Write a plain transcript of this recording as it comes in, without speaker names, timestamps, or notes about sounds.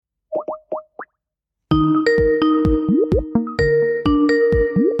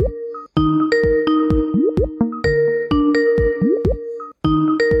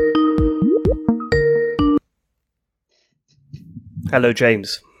Hello,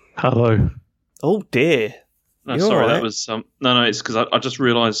 James. Hello. Oh dear. No, You're sorry, all right. that was no. It's because I just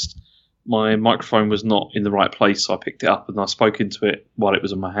realised my microphone was not in the right place, so I picked it up and I spoke into it while it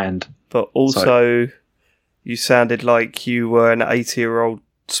was in my hand. But also, you sounded like you were an 80-year-old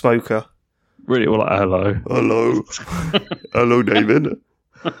smoker. Really, well, like, hello. Hello. Hello, David.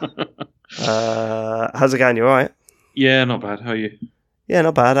 How's it going? You all right? Yeah, not bad. How are you? Yeah,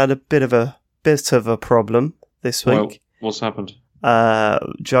 not bad. I had a bit of a problem this week. Well, what's happened?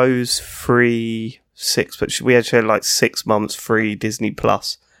 Joe's free but we actually had like 6 months free Disney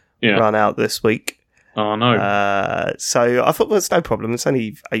Plus run out this week. Oh no! So I thought, well, it's no problem. It's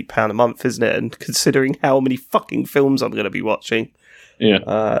only £8 a month, isn't it? And considering how many fucking films I'm going to be watching,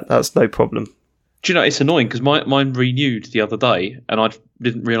 that's no problem. Do you know, it's annoying because mine renewed the other day, and I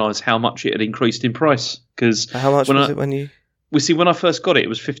didn't realise how much it had increased in price. Because how much was it when you? We see when I first got it, it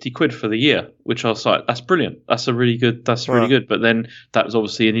was £50 for the year, which I was like, "That's brilliant. That's really good. Really good." But then that was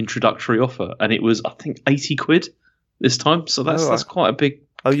obviously an introductory offer, and it was I think £80 this time. So that's quite a big.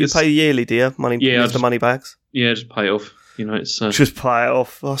 Oh, you pay yearly, do you? The money bags. Yeah, just pay it off. You know, it's just pay it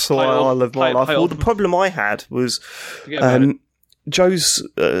off. That's the way I live my life. Well, the problem I had was Joe's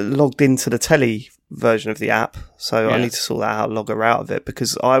logged into the telly version of the app, so I need to sort that out, log her out of it,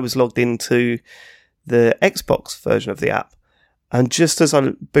 because I was logged into the Xbox version of the app. And just as I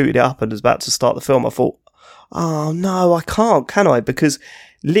booted it up and was about to start the film, I thought, oh no, I can't, can I? Because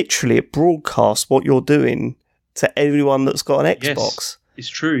literally it broadcasts what you're doing to everyone that's got an Xbox. Yes, it's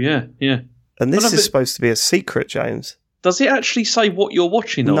true, yeah. And this is supposed to be a secret, James. Does it actually say what you're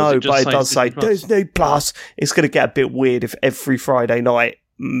watching? No, but it does say Disney Plus. It's going to get a bit weird if every Friday night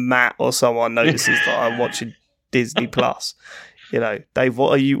Matt or someone notices that I'm watching Disney Plus. You know, Dave,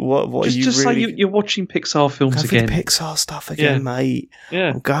 what are you? What are you? Just really... say you're watching Pixar films again. The Pixar stuff again, mate.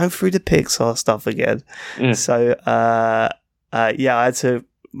 Yeah, I'm going through the Pixar stuff again. Yeah. So, I had to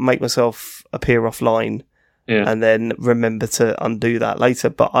make myself appear offline, and then remember to undo that later.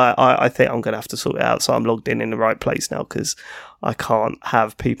 But I think I'm going to have to sort it out. So I'm logged in the right place now because I can't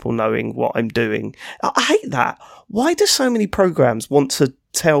have people knowing what I'm doing. I hate that. Why do so many programs want to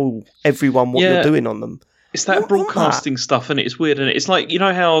tell everyone what you're doing on them? It's that broadcasting stuff, and it's weird. And it's like, you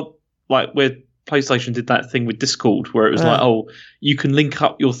know how, like, where PlayStation did that thing with Discord, where it was like, oh, you can link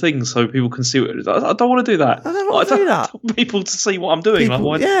up your things so people can see what it is. I don't want to do that. I don't want to do that. I want people to see what I'm doing.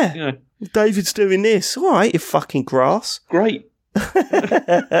 People, David's doing this. All right, you fucking grass. Great.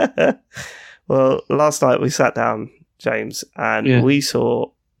 Well, last night we sat down, James, and we saw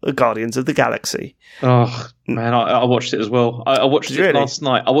Guardians of the Galaxy. Oh, man, I watched it as well. I watched it last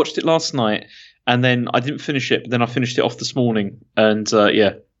night. I watched it last night. And then I didn't finish it, but then I finished it off this morning. And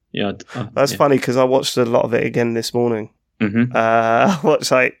that's funny because I watched a lot of it again this morning. Mm-hmm. I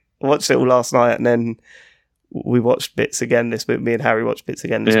watched it all last night, and then we watched bits again this week. Me and Harry watched bits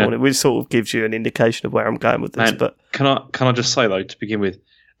again this morning, which sort of gives you an indication of where I'm going with this. But can I just say though, to begin with,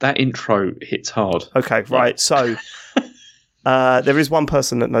 that intro hits hard. Okay, right. So there is one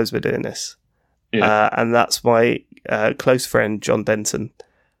person that knows we're doing this, and that's my close friend John Denton.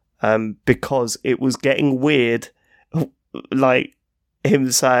 Because it was getting weird, like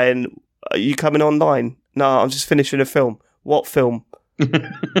him saying, "Are you coming online?" No, I'm just finishing a film. What film?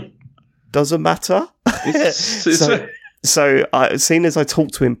 Doesn't matter. So seeing as I talk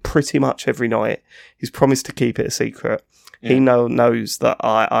to him pretty much every night, he's promised to keep it a secret. Yeah. He knows that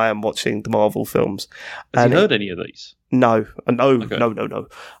I am watching the Marvel films. Has he heard any of these? No. Okay. No.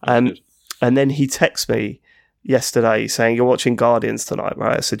 And then he texts me yesterday saying, "You're watching Guardians tonight,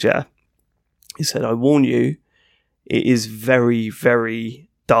 right?" I said, "Yeah." He said, "I warn you, it is very, very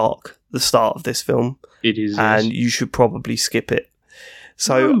dark, the start of this film. It is. And you should probably skip it."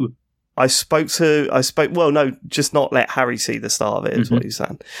 So I spoke, just not let Harry see the start of it, is what he's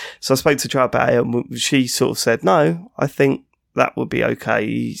saying. So I spoke to Jo about it, and she sort of said, "No, I think that would be okay.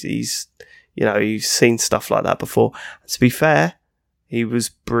 He's seen stuff like that before." To be fair, he was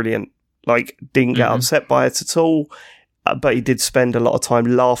brilliant. Like, didn't get upset by it at all, but he did spend a lot of time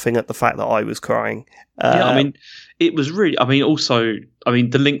laughing at the fact that I was crying. It was really.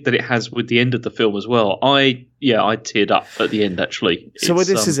 The link that it has with the end of the film as well. I teared up at the end actually. So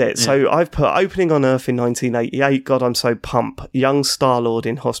this is it. Yeah. So I've put opening on Earth in 1988. God, I'm so pumped. Young Star-Lord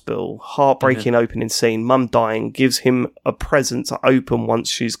in hospital. Heartbreaking opening scene. Mum dying. Gives him a present to open once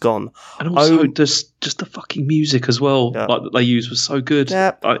she's gone. And also just the fucking music as well, like that they used was so good.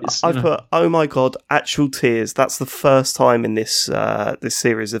 Yeah. I've put, oh my God, actual tears. That's the first time in this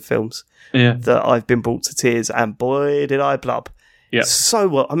series of films that I've been brought to tears, and boy did I blub. Yeah. So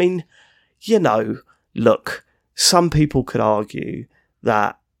well. I mean, look, some people could argue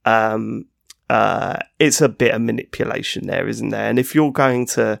that it's a bit of manipulation there, isn't there? And if you're going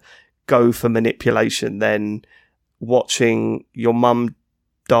to go for manipulation, then watching your mum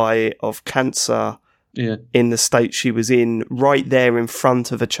die of cancer in the state she was in right there in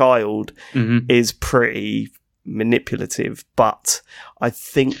front of a child is pretty manipulative, but I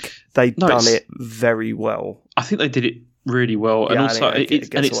think they've done it very well. I think they did it really well, and also it's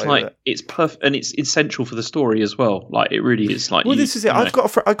perfect, and it's essential for the story as well. Like it really is. Like, this is it. I've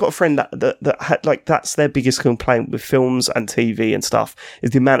got a friend that had, like, that's their biggest complaint with films and TV and stuff,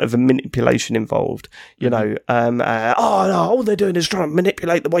 is the amount of manipulation involved. You know, all they're doing is trying to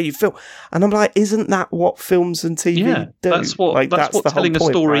manipulate the way you feel, and I'm like, isn't that what films and TV do? That's what telling a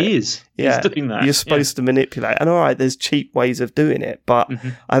story is. Yeah, is doing that. You're supposed to manipulate, and all right, there's cheap ways of doing it, but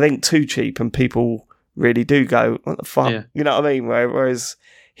I think too cheap, and people really do go, what the fuck? Yeah. You know what I mean? Whereas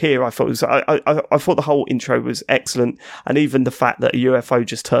here, I thought I thought the whole intro was excellent, and even the fact that a UFO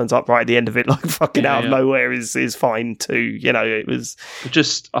just turns up right at the end of it, like fucking out of nowhere, is fine too. You know, it was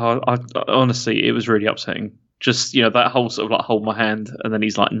just honestly, it was really upsetting. Just, you know, that whole sort of like hold my hand, and then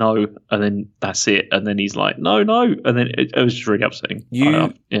he's like no, and then that's it, and then he's like no, and then it was just really upsetting.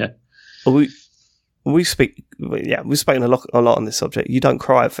 We've spoken a lot on this subject. You don't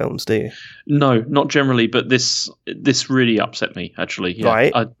cry at films, do you? No, not generally, but this really upset me, actually. Yeah.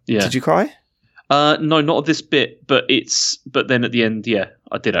 Right? Did you cry? No, not at this bit, but then at the end,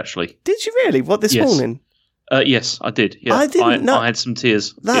 I did actually. Did you really? What, this morning? Yes, I did. Yeah, I didn't know. I had some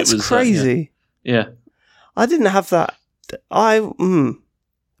tears. That's crazy. Yeah, I didn't have that. But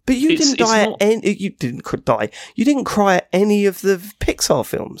you didn't die at any. You didn't die. You didn't cry at any of the Pixar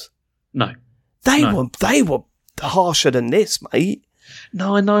films. No. They were harsher than this, mate.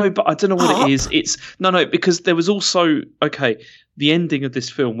 No, I know, but I don't know what it is. It's no, because there was also the ending of this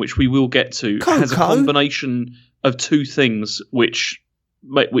film, which we will get to, has a combination of two things which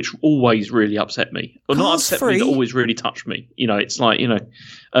always really upset me, or not upset me, that always really touched me. You know, it's like, you know,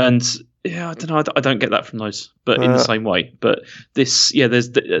 and. Yeah, I don't know. I don't get that from those, but in the same way. But this, there's,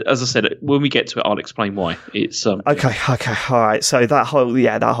 as I said, when we get to it, I'll explain why. It's okay, all right. So that whole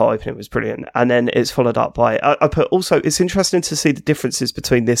opening was brilliant, and then it's followed up by I put also. It's interesting to see the differences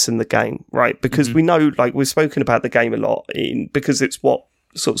between this and the game, right? Because we know, like, we've spoken about the game a lot, because it's what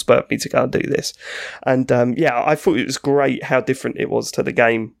sort of spurred me to go and do this. And I thought it was great how different it was to the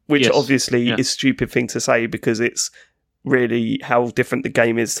game, which obviously is a stupid thing to say, because it's really how different the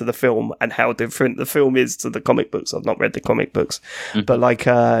game is to the film, and how different the film is to the comic books. I've not read the comic books, but like,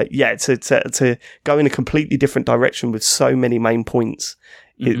 to go in a completely different direction with so many main points,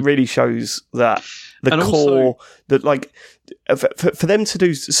 it really shows that the core, that like for them to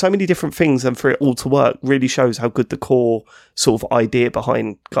do so many different things and for it all to work really shows how good the core sort of idea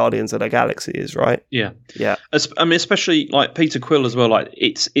behind Guardians of the Galaxy is, right? Yeah. I mean, especially like Peter Quill as well. Like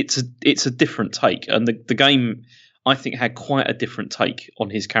it's a different take, and the game, I think, had quite a different take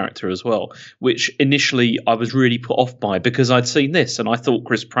on his character as well, which initially I was really put off by, because I'd seen this and I thought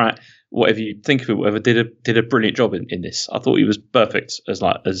Chris Pratt, whatever you think of it, whatever, did a brilliant job in this. I thought he was perfect as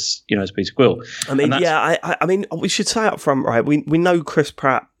Peter Quill. I mean, I mean, we should say up front, right? We know Chris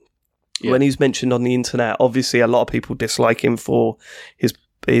Pratt, when he's mentioned on the internet, obviously a lot of people dislike him for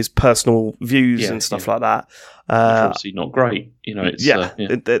his personal views and stuff like that. Obviously not great, you know. It's,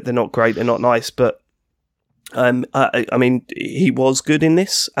 they're not great. They're not nice, but. I mean, he was good in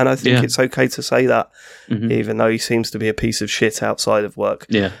this, and I think it's okay to say that, even though he seems to be a piece of shit outside of work.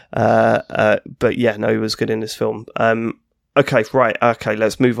 Yeah. But he was good in this film. Okay,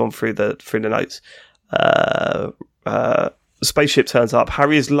 let's move on through the notes. The spaceship turns up.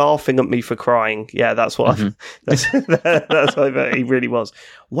 Harry is laughing at me for crying. Yeah, that's what that's what he really was.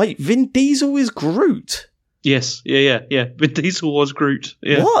 Wait, Vin Diesel is Groot? Yes. Yeah. Vin Diesel was Groot.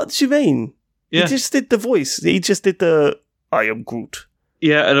 Yeah. What do you mean? Yeah. He just did the voice. He just did the "I am Groot."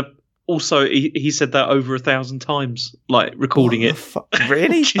 Yeah, and also he said that over 1,000 times, like recording it.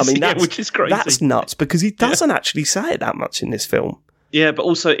 Really? I mean, which is crazy. That's nuts, because he doesn't actually say it that much in this film. Yeah, but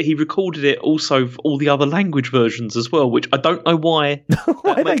also he recorded it also for all the other language versions as well, which I don't know why.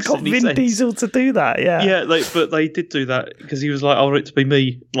 Why they got Vin Diesel to do that? Yeah, but they did do that because he was like, "I want it to be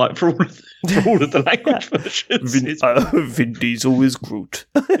me," like for all of the language versions. Vin Diesel is Groot.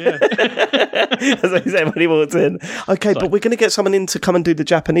 Yeah. As I said when he walked in. Okay, but we're going to get someone in to come and do the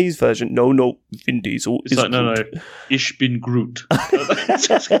Japanese version. No, Vin Diesel is Groot. No. Ich bin Groot.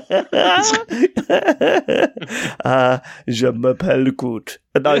 Je m'appelle Groot.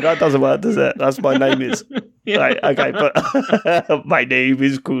 No, that doesn't work, does it? That's my name is. Right, okay, but my name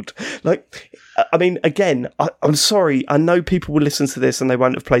is Groot. Like, I mean, again, I'm sorry. I know people will listen to this and they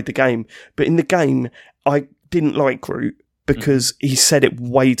won't have played the game, but in the game, I didn't like Groot because he said it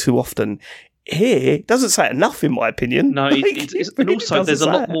way too often. here it doesn't say enough, in my opinion. No, and also there's a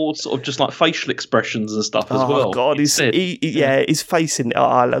lot more sort of just like facial expressions and stuff as well. Oh God, his facing. Oh,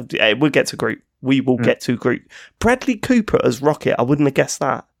 I love. We'll get to Groot. We will get to Groot. Bradley Cooper as Rocket. I wouldn't have guessed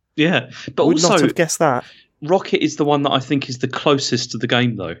that. Yeah, but would also not have guessed that. Rocket is the one that I think is the closest to the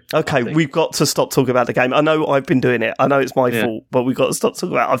game, though. Okay, we've got to stop talking about the game. I know I've been doing it. I know it's my fault, but we've got to stop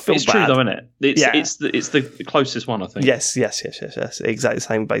talking about it. I feel it's bad. True, though, isn't it? It's the closest one, I think. Yes. Exactly the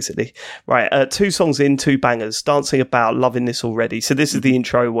same, basically. Right, 2 songs in, 2 bangers. Dancing About, Loving This Already. So this is the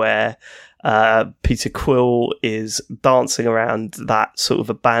intro where Peter Quill is dancing around that sort of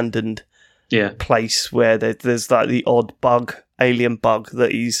abandoned place where there's like the odd alien bug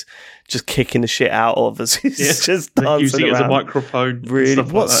that he's just kicking the shit out of as he's just dancing using around. It as a microphone. Really?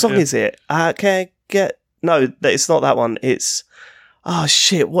 What song is it? No, it's not that one. It's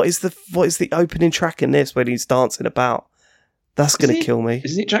shit. What is the opening track in this when he's dancing about? That's going to kill me.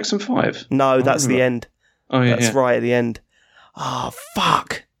 Isn't it Jackson 5? No, that's the end. Oh yeah, that's right at the end. Oh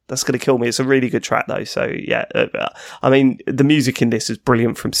fuck. That's going to kill me. It's a really good track, though. So, yeah. I mean, the music in this is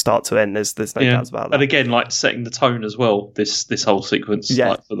brilliant from start to end. There's no doubts about that. And again, like, setting the tone as well, this whole sequence.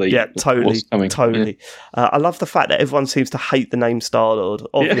 Totally. I love the fact that everyone seems to hate the name Star-Lord.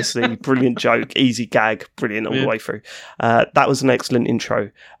 Obviously, brilliant joke, easy gag, brilliant all the way through. That was an excellent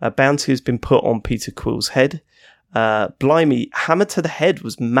intro. Bounty has been put on Peter Quill's head. Blimey, hammer to the head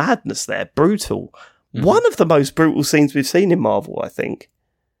was madness there. Brutal. Mm-hmm. One of the most brutal scenes we've seen in Marvel, I think.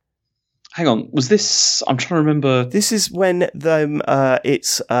 Hang on, was this? I'm trying to remember. This is when running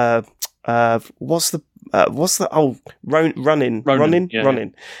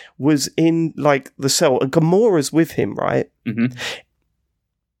was in like the cell and Gamora's with him, right? Mm-hmm.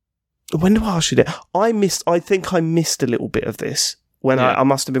 When do I ask you that? I think I missed a little bit of this when I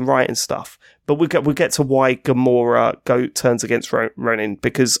must have been writing stuff. But we'll get to why Gamora turns against Ronin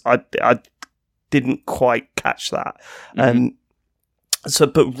because I didn't quite catch that. Mm-hmm.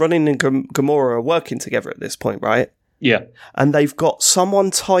 But Ronin and Gamora are working together at this point, right? Yeah. And they've got someone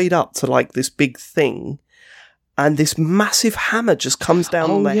tied up to like this big thing, and this massive hammer just comes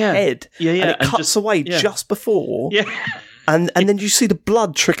down on their head. Yeah, and it cuts away just before. Yeah. And then you see the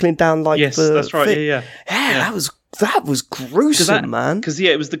blood trickling down like that's right. Yeah, that was gruesome, man. Because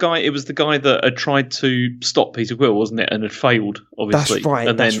it was the guy that had tried to stop Peter Quill, wasn't it? And had failed, obviously. That's right.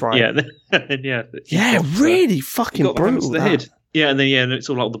 And then, really fucking brutal. The head. Yeah, and then it's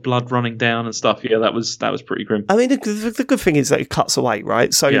all like the blood running down and stuff. Yeah, that was pretty grim. I mean, the good thing is that it cuts away,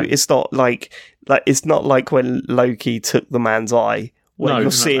 right? So it's not like it's not like when Loki took the man's eye, when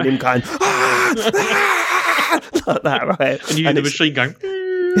you're seeing him going like that, right? And you hear the machine going.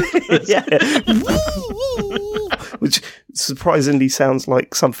 Which surprisingly sounds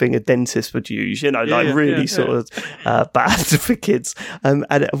like something a dentist would use, really sort of bad for kids. And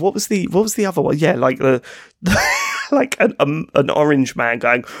what was the other one? Yeah, like the like an orange man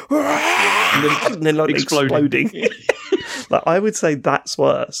going and then like exploding. Like I would say that's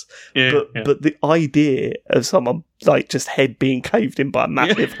worse. But the idea of someone like just head being caved in by a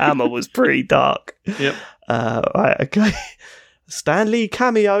massive hammer was pretty dark. Yep. Right. Okay. Stan Lee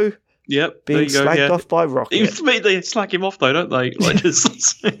cameo. Yep, being slagged off by Rocket. They slag him off though, don't they? Like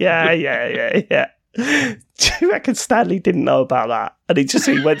just... yeah. Do you reckon Stanley didn't know about that? And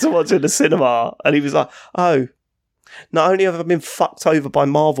he went to watch it in the cinema and he was like, oh, not only have I been fucked over by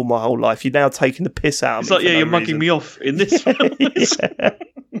Marvel my whole life, you're now taking the piss out of me. It's like, you're mugging me off in this film.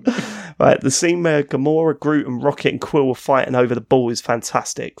 Right, the scene where Gamora, Groot and Rocket and Quill are fighting over the ball is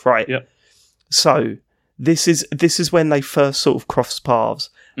fantastic, right? Yep. So this is when they first sort of cross paths.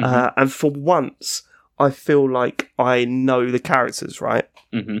 Mm-hmm. And for once, I feel like I know the characters, right?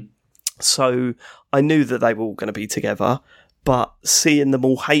 Mm-hmm. So I knew that they were all going to be together, but seeing them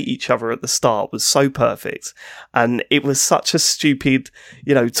all hate each other at the start was so perfect. And it was such a stupid,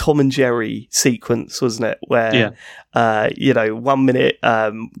 Tom and Jerry sequence, wasn't it? Where, 1 minute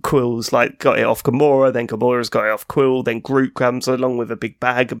Quill's like got it off Gamora, then Gamora's got it off Quill, then Groot comes along with a big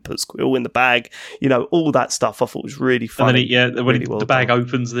bag and puts Quill in the bag. All that stuff I thought was really funny. And then when the bag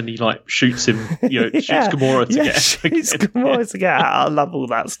opens, then he like shoots him, shoots Gamora to get shoots Gamora to get out. I love all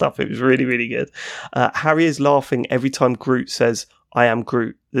that stuff. It was really, really good. Harry is laughing every time Groot says, I am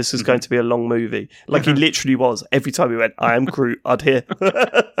Groot. This is going to be a long movie. Like he literally was. Every time he went, I am Groot, I'd hear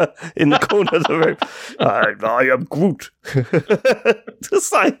in the corner of the room, I am Groot.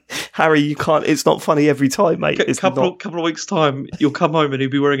 Just like, Harry, you can't, it's not funny every time, mate. A couple of weeks' time, you'll come home and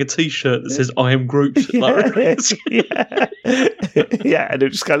he'll be wearing a t-shirt that says, I am Groot. Yeah, and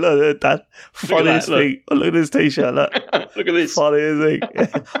he'll just go, look, Dad, funniest thing. Look at this t-shirt, look. Look at this. Funniest thing.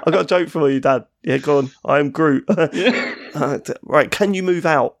 I've got a joke for you, Dad. Yeah, go on. I am Groot. Right, can you move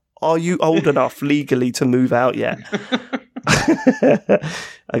out Are you old enough legally to move out yet?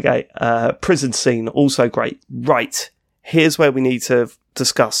 Okay, prison scene, also great. Right, here's where we need to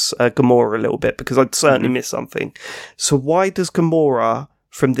discuss Gamora a little bit, because I'd certainly missed something. So why does Gamora,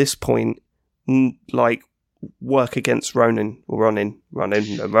 from this point, work against Ronan? Ronan. What?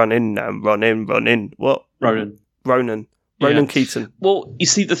 Ronan Keaton. Well, you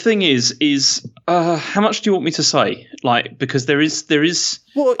see, the thing is, how much do you want me to say? Like, because there is.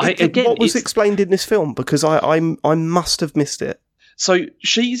 Well, what was explained in this film? Because I must have missed it. So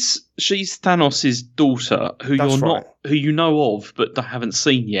she's Thanos' daughter, who you know of, but haven't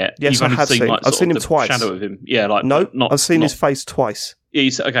seen yet. Yes, I have seen. I've seen him twice. Shadow of him, yeah. I've seen his face twice. Yeah,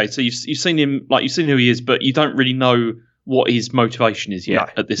 okay. So you've seen him, you've seen who he is, but you don't really know what his motivation is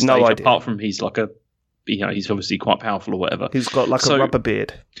yet at this stage. No idea. Apart from he's he's obviously quite powerful or whatever. He's got a rubber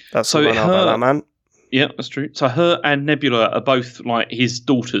beard. That's all I know about that, man. Yeah, that's true. So her and Nebula are both his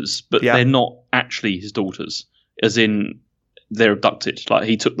daughters, but they're not actually his daughters, as in they're abducted. Like,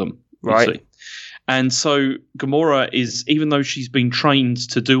 he took them, right? And so Gamora is, even though she's been trained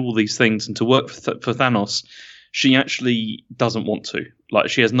to do all these things and to work for Thanos, she actually doesn't want to. Like,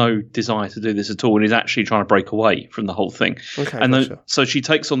 she has no desire to do this at all, and is actually trying to break away from the whole thing. Okay, and then, so she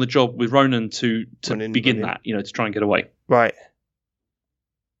takes on the job with Ronan to begin that, to try and get away. Right.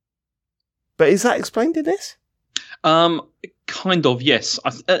 But is that explained in this? Kind of, yes.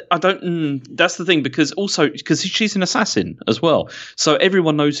 I don't. That's the thing, because she's an assassin as well, so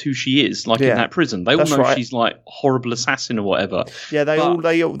everyone knows who she is. In that prison, they all know she's horrible assassin or whatever. Yeah,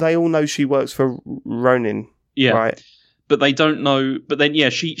 they all know she works for Ronin. Yeah, right. But they don't know. But then,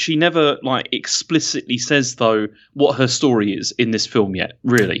 she never explicitly says though what her story is in this film yet.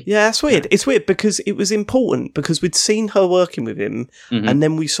 Really? Yeah, that's weird. It's weird because it was important, because we'd seen her working with him, and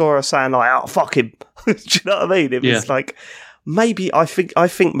then we saw her saying "Oh, fuck him." Do you know what I mean? It was maybe I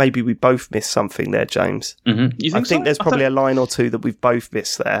think maybe we both missed something there, James. Mm-hmm. You think I think there's probably a line or two that we've both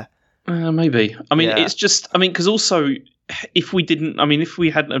missed there. Maybe. I mean, it's just. I mean, because also, if we hadn't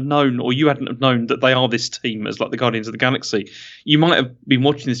have known, or you hadn't have known that they are this team as the Guardians of the Galaxy, you might have been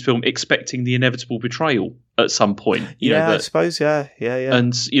watching this film expecting the inevitable betrral at some point. I suppose. Yeah.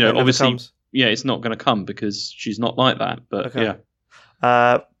 And obviously, it's not going to come because she's not like that. But yeah.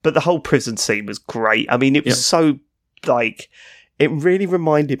 But the whole prison scene was great. I mean, it was so it really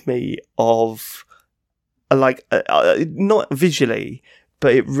reminded me of not visually,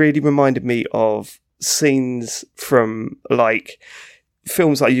 but it really reminded me of scenes from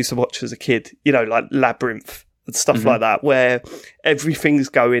films I used to watch as a kid, like Labyrinth and stuff like that, where everything's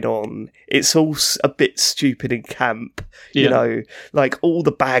going on. It's all a bit stupid and camp, all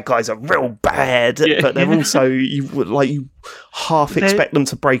the bad guys are real bad, but they're also, you half expect them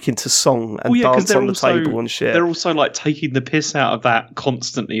to break into song and dance on the table and shit. They're also taking the piss out of that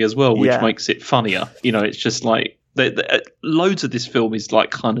constantly as well, which makes it funnier. It's just loads of this film is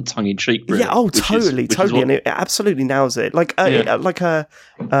kind of tongue in cheek. Really, totally, and it absolutely nails it.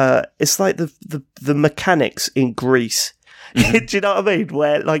 It's like the mechanics in Grease. Do you know what I mean?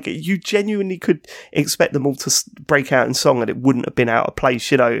 Where you genuinely could expect them all to break out in song, and it wouldn't have been out of place.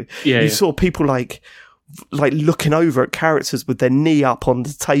 You saw people looking over at characters with their knee up on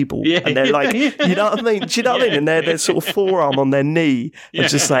the table, and they're you know what I mean? Do you know what I mean? And their sort of forearm on their knee, and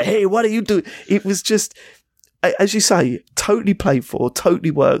just hey, what are you doing? It was just, as you say, totally played for,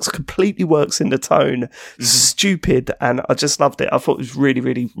 totally works, completely works in the tone, stupid, and I just loved it. I thought it was really,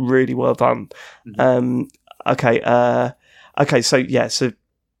 really, really well done. Okay, so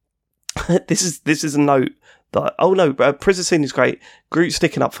this is a note that prison scene is great. Groot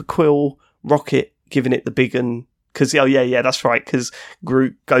sticking up for Quill, Rocket giving it the big un. Because that's right. Because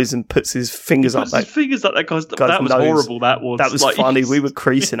Groot goes and puts his fingers up. That was nose. Horrible. That was funny. We were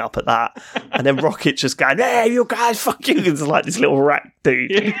creasing up at that, and then Rocket just going, "Hey, you guys, fuck you!" It's like this little rat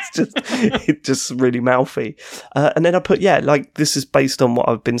dude. It's just really mouthy. And then I put, this is based on what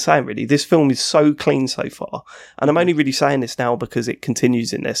I've been saying. Really, this film is so clean so far, and I'm only really saying this now because it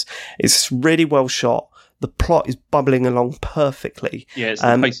continues in this. It's really well shot. The plot is bubbling along perfectly. Yeah,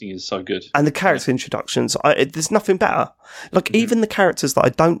 the pacing is so good. And the character introductions, there's nothing better. Even the characters that I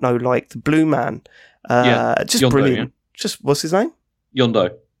don't know, like the Blue Man, just Yondu, brilliant. Yeah. Just, what's his name?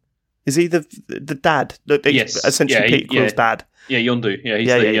 Yondu. Is he the dad? Yes. Essentially Peter Quill's dad. Yeah, Yondu. Yeah, he's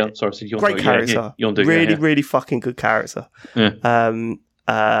sorry, I said Yondu. Great character. Yeah, Yondu, really, really fucking good character. Yeah.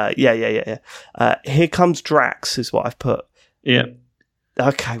 Here comes Drax, is what I've put. Yeah.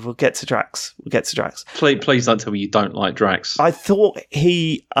 Okay, we'll get to Drax. Please don't tell me you don't like Drax. I thought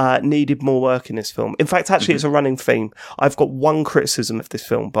he needed more work in this film. In fact, actually, it's a running theme. I've got one criticism of this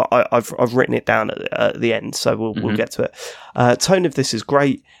film, but I've written it down at the end, so we'll get to it. Tone of this is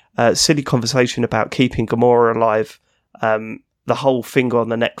great. silly conversation about keeping Gamora alive. The whole finger on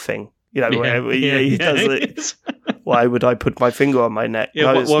the neck thing. Where he does it. Why would I put my finger on my neck?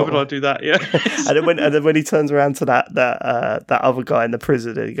 Yeah, why would I do that? Yeah. and then when he turns around to that other guy in the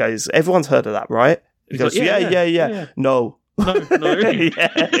prison, and he goes, "Everyone's heard of that, right?" He goes, like, yeah. No. No.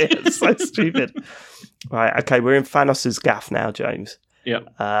 It's so stupid. Right, okay, we're in Thanos' gaff now, James.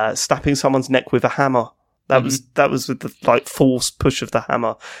 Yeah. Snapping someone's neck with a hammer. That was with the forced push of the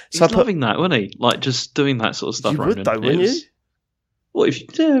hammer. So he's loving that, wasn't he? Like just doing that sort of stuff. You would though, wouldn't you? Well,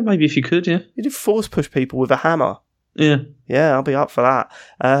 maybe if you could, yeah. You did force push people with a hammer. Yeah. Yeah, I'll be up for that.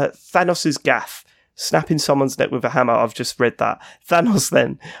 Thanos' gaff. Snapping someone's neck with a hammer. I've just read that. Thanos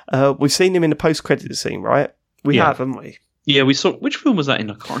then. We've seen him in the post-credit scene, right? We have, haven't we? Yeah, we saw... Which film was that in?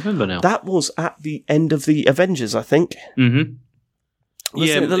 I can't remember now. That was at the end of the Avengers, I think. Mm-hmm.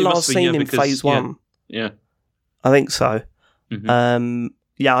 Wasn't it the last scene in Phase 1? Yeah. I think so. Mm-hmm.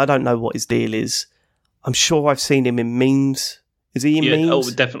 I don't know what his deal is. I'm sure I've seen him in memes. Is he in memes?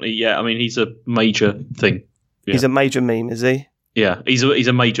 Oh, definitely, yeah. I mean, he's a major thing. Yeah. He's a major meme, is he? Yeah, he's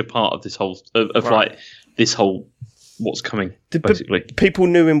a major part of this whole this whole what's coming. Basically, people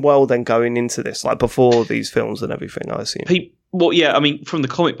knew him well then going into this, like before these films and everything. I assume. Well, yeah. I mean, from the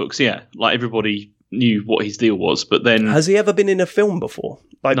comic books, yeah, like everybody knew what his deal was. But then, has he ever been in a film before,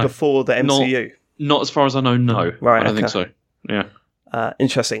 before the MCU? Not as far as I know. No, right. I don't think so. Yeah.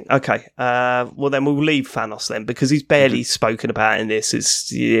 Interesting. Okay. Well, then we'll leave Thanos then because he's barely spoken about in this.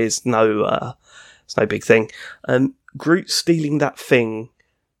 It's no big thing. Groot stealing that thing,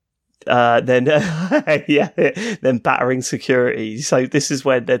 then battering security. So this is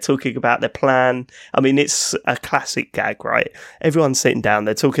when they're talking about their plan. I mean, it's a classic gag, right? Everyone's sitting down.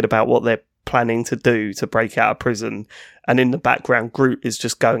 They're talking about what they're planning to do to break out of prison, and in the background, Groot is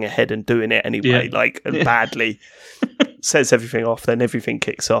just going ahead and doing it anyway, badly. Sets everything off, then everything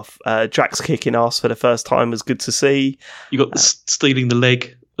kicks off. Drax kicking ass for the first time was good to see. You got stealing the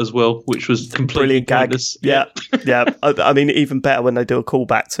leg as well, which was completely pointless. Yeah. I mean, even better when they do a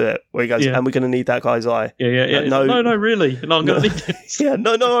callback to it, where he goes, and we're going to need that guy's eye. Yeah. No, really. No, I'm going to need this.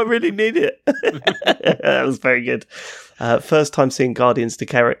 I really need it. That was very good. First time seeing Guardians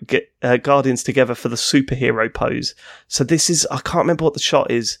together for the superhero pose. So this is, I can't remember what the shot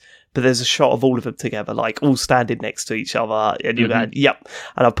is, but there's a shot of all of them together, like all standing next to each other. And you go, yep.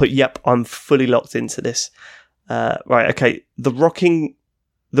 And I put, yep, I'm fully locked into this. Right, okay. The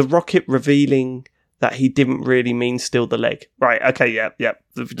rocket revealing that he didn't really mean steal the leg. Right, okay, yep.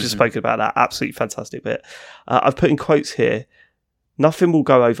 We've just spoken about that. Absolutely fantastic bit. I've put in quotes here. Nothing will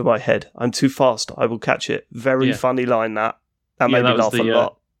go over my head. I'm too fast. I will catch it. Very funny line that. That made me laugh a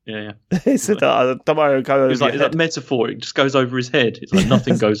lot. Yeah. He said, don't worry, I'll go over your head. Is that metaphor? It just goes over his head. It's like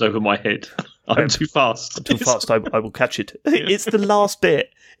nothing goes over my head. I'm too fast. I'm too fast. I will catch it. It's the last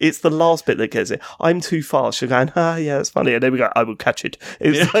bit. It's the last bit that gets it. I'm too fast. You're going, yeah, it's funny. And then we go, I will catch it.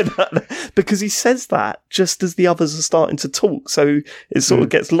 It's like that. Because he says that just as the others are starting to talk. So it sort of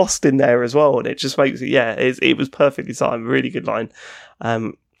gets lost in there as well. And it just makes it, it was perfectly timed. Really good line.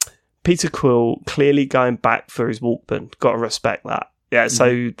 Peter Quill clearly going back for his Walkman. Got to respect that. Yeah,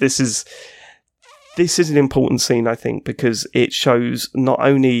 so this is an important scene, I think, because it shows not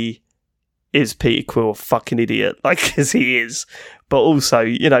only is Peter Quill a fucking idiot, like as he is, but also,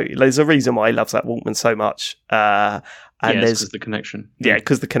 there's a reason why he loves that Walkman so much. And there's the connection. Yeah,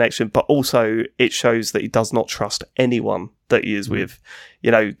 because the connection, but also it shows that he does not trust anyone that he is with,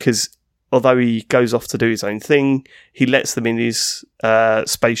 because although he goes off to do his own thing, he lets them in his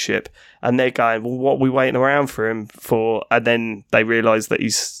spaceship, and they're going, well, what are we waiting around for him for? And then they realise that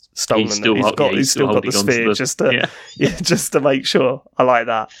he's stolen them. He's still got the sphere just to make sure. I like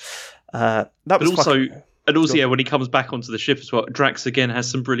that. When he comes back onto the ship as well, Drax again has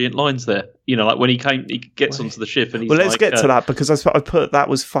some brilliant lines there. Like when he gets onto the ship and he's let's get to that, because I put that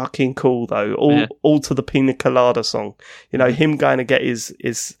was fucking cool though. All to the Pina Colada song. Him going to get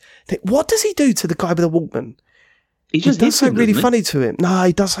his. What does he do to the guy with the Walkman? He does something really funny to him. No,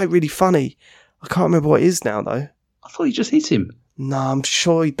 he does something really funny. I can't remember what it is now though. I thought he just hit him. No, I'm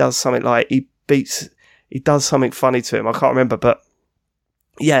sure he does something like he does something funny to him. I can't remember, but.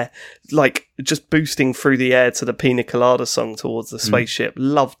 Yeah, like just boosting through the air to the Pina Colada song towards the spaceship.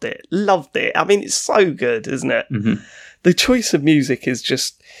 Loved it. I mean, it's so good, isn't it? Mm-hmm. The choice of music is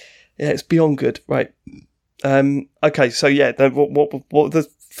just, it's beyond good, right? Okay, so what are the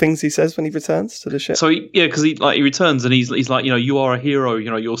things he says when he returns to the ship? So because he returns and he's like, you are a hero.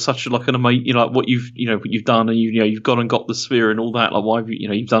 You're such like an amazing, what you've done, and you've gone and got the sphere and all that. Like, why have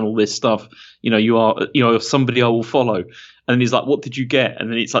you've done all this stuff? You are somebody I will follow. And he's like, "What did you get?"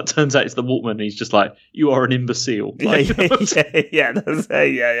 And then it's like, turns out it's the Walkman. And he's just like, "You are an imbecile." Like, yeah,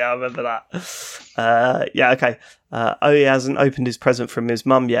 I remember that. Okay. He hasn't opened his present from his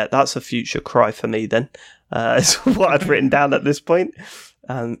mum yet. That's a future cry for me. Then, is what I'd written down at this point.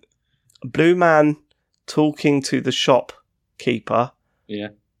 Blue Man talking to the shopkeeper. Yeah.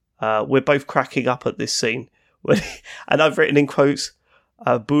 We're both cracking up at this scene, and I've written in quotes,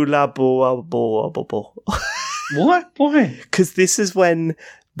 "Bula boa boa boa." What? Why? Because this is when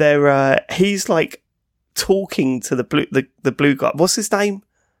he's like talking to the blue guy. What's his name?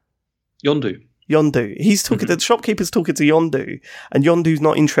 Yondu. He's talking. The shopkeeper's talking to Yondu, and Yondu's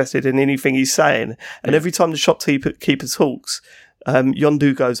not interested in anything he's saying. And every time the shopkeeper talks,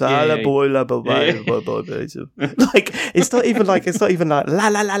 Yondu goes, like it's not even like la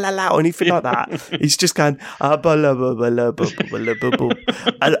la la la la or anything like that. He's just going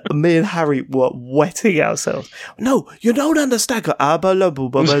and me and Harry were wetting ourselves. No, you don't understand.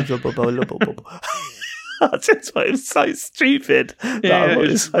 I just thought it was so stupid. Yeah,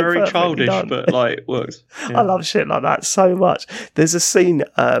 it's so very childish, but like it works. Yeah. I love shit like that so much. There's a scene.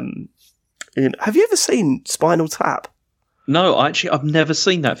 Have you ever seen Spinal Tap? No, I've never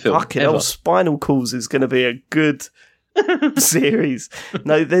seen that film. Fucking hell, Spinal Calls is going to be a good series.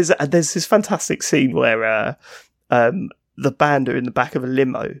 No, there's this fantastic scene where the band are in the back of a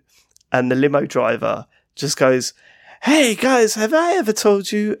limo, and the limo driver just goes, "Hey guys, have I ever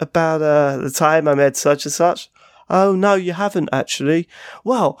told you about the time I met such and such?" "Oh no, you haven't actually."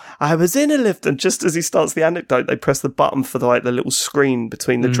 "Well, I was in a lift," and just as he starts the anecdote, they press the button for the little screen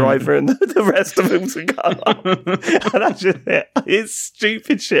between the driver and the rest of them to come up. And that's just it. It's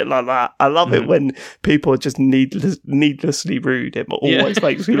stupid shit like that. I love it when people are just needlessly rude. It always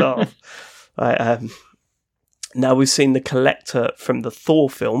makes me laugh. Now we've seen the Collector from the Thor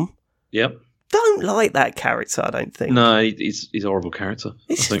film. Yep. Don't like that character, I don't think. No, he's a horrible character.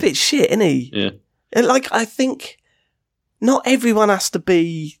 He's just a bit shit, isn't he? Yeah. And I think not everyone has to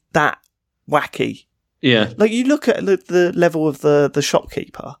be that wacky. Yeah. Like, you look at the level of the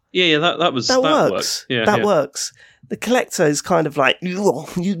shopkeeper. Yeah, that works. That works. Yeah, that works. The Collector is kind of like... It's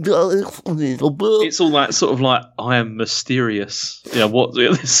all that sort of like, I am mysterious. Yeah, what...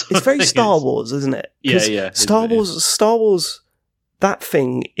 It's very Star Wars, isn't it? Yeah. Star Wars, that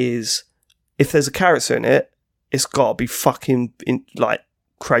thing is... If there's a character in it, it's got to be fucking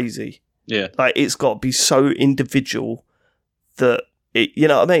crazy. Yeah. Like, it's got to be so individual that it, you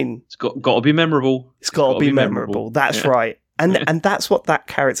know what I mean? It's got to be memorable. It's got to be memorable. That's right. And that's what that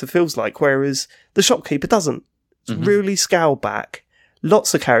character feels like, whereas the shopkeeper doesn't. It's really scaled back.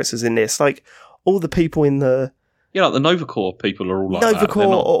 Lots of characters in this. Like, all the people in the... Yeah, like the Nova Corps people are all like Nova that.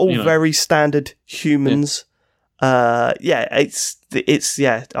 Corps are all very standard humans. Yeah.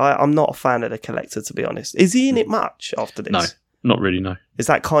 I'm not a fan of the Collector, to be honest. Is he in it much after this? No, not really, no. Is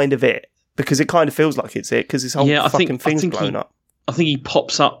that kind of it? Because it kind of feels like it's it, because his whole fucking thing's blown up. I think he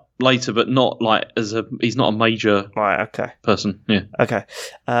pops up later, but not like he's not a major person. Yeah. Okay.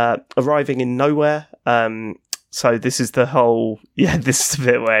 Arriving in nowhere. So this is the whole, this is the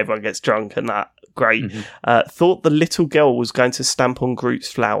bit where everyone gets drunk and that. Great. Thought the little girl was going to stamp on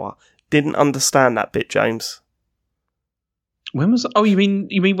Groot's flower. Didn't understand that bit, James. When was? Oh, you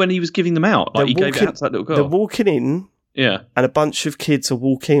mean when he was giving them out? Like he gave it out to that little girl. They're walking in. Yeah. And a bunch of kids are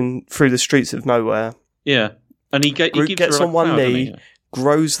walking through the streets of nowhere. Yeah. And he gets on one knee,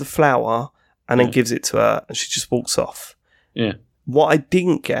 grows the flower, and then gives it to her, and she just walks off. Yeah. What I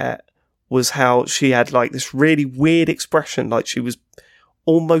didn't get was how she had like this really weird expression, like she was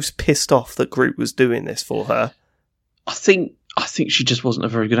almost pissed off that Groot was doing this for her. I think she just wasn't a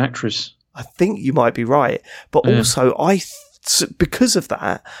very good actress. I think you might be right, but also because of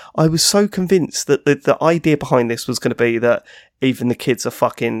that, I was so convinced that the idea behind this was going to be that even the kids are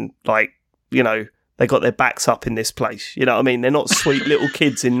fucking like, you know, they got their backs up in this place. You know what I mean? They're not sweet little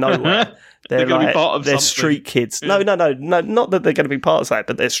kids in nowhere. They're like, they're street kids. No, not that they're going to be part of that,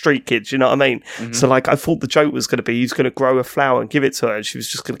 but they're street kids, you know what I mean? Mm-hmm. So like, I thought the joke was going to be, he's going to grow a flower and give it to her, and she was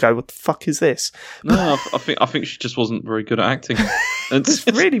just going to go, what the fuck is this? No, I think she just wasn't very good at acting. It's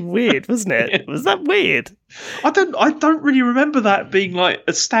really weird, wasn't it? Yeah. Was that weird? I don't really remember that being like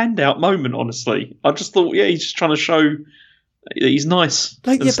a standout moment, honestly. I just thought, he's just trying to show he's nice.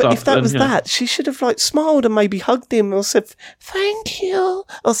 Like, but if that was that, she should have like smiled and maybe hugged him or said "thank you"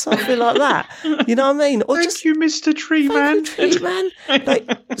 or something like that. You know what I mean? Or thank you, Mr. Tree Man. Tree Man. Like,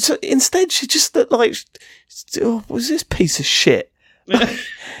 so instead, she just looked like, was this piece of shit?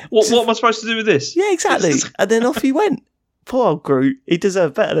 What am I supposed to do with this? Yeah, exactly. And then off he went. Poor old Groot. He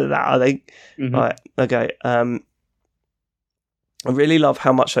deserved better than that, I think. Mm-hmm. Right. Okay. I really love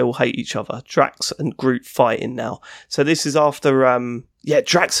how much they all hate each other. Drax and Groot fighting now. So this is after,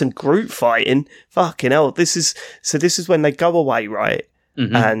 Drax and Groot fighting. Fucking hell. This is when they go away, right?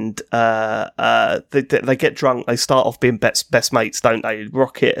 Mm-hmm. And they get drunk. They start off being best mates, don't they?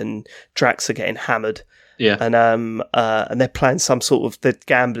 Rocket and Drax are getting hammered. Yeah. And they're playing some sort of, they're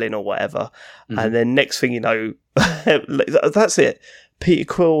gambling or whatever. Mm-hmm. And then next thing you know, that's it.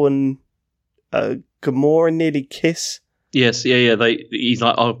 Peter Quill and Gamora nearly kiss. Yes, yeah. He's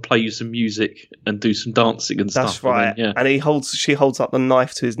like, I'll play you some music and do some dancing and stuff. That's right. And, and she holds up the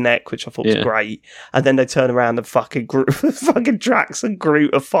knife to his neck, which I thought was great. And then they turn around and fucking Drax and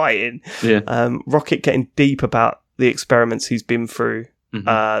Groot are fighting. Yeah. Rocket getting deep about the experiments he's been through.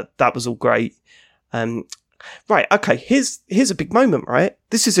 Mm-hmm. That was all great. Right. Okay. Here's a big moment. Right.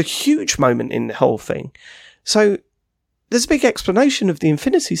 This is a huge moment in the whole thing. So there's a big explanation of the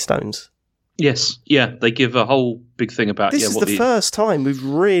Infinity Stones. Yes, yeah, they give a whole big thing about this is the first time we've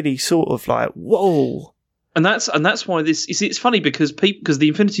really sort of like whoa, and that's why this. You see, it's funny because the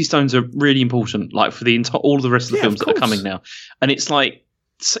Infinity Stones are really important, like for the all of the rest of the films that are coming now, and it's like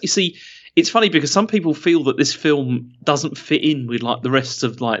you see, it's funny because some people feel that this film doesn't fit in with like the rest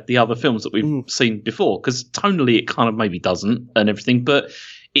of like the other films that we've seen before because tonally it kind of maybe doesn't and everything, but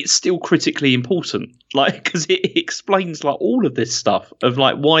it's still critically important, like because it explains like all of this stuff of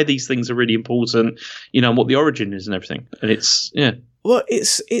like why these things are really important, and what the origin is and everything. And it's well,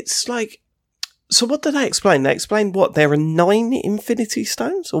 it's like, so what did they explain? They explained what there are 9 Infinity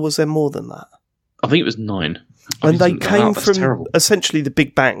Stones, or was there more than that? I think it was 9, and they came from essentially the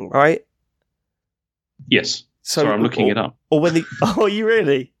Big Bang, right? Yes. So I'm looking it up. Or when are you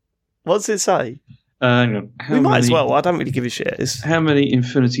really? What's it say? Hang on. We might as well. I don't really give a shit. How many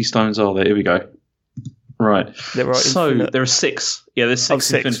Infinity Stones are there? Here we go. Right. There are 6. Yeah, there's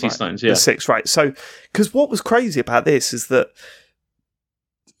 6 Infinity Stones. Yeah, there's 6. Right. So, because what was crazy about this is that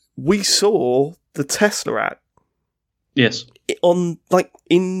we saw the Tesseract. Yes. In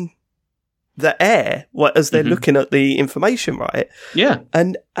the air, as they're looking at the information, right? Yeah.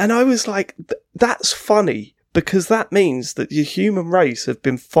 And I was like, that's funny. Because that means that the human race have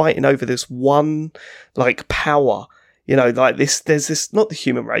been fighting over this one, like, power. Like this. There's this, not the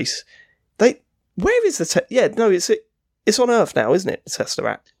human race. Where is the? It's on Earth now, isn't it? The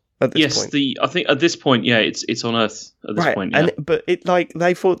Tesseract at this point. I think at this point, it's on Earth at this point. Yeah. But it like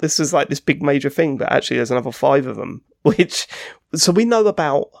they thought this was like this big major thing, but actually there's another 5 of them. So we know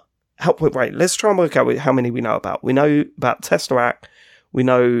about. Let's try and work out how many we know about. We know about Tesseract. We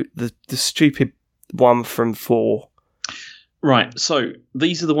know the stupid one from 4. Right, so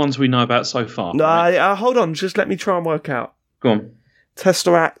these are the ones we know about so far. No, right? Hold on, just let me try and work out. Go on.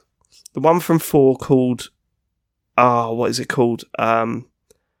 Tesseract, the one from 4 called... what is it called? Tell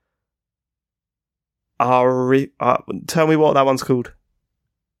me what that one's called.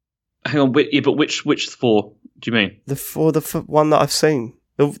 Hang on, but which 4 do you mean? The one that I've seen.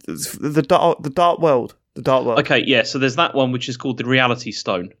 The Dark World. The Dark World. Okay, yeah, so there's that one which is called the Reality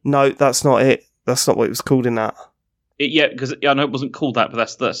Stone. No, that's not it. That's not what it was called in that. Because I know it wasn't called that, but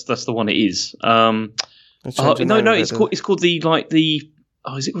that's the one it is. No, it's called the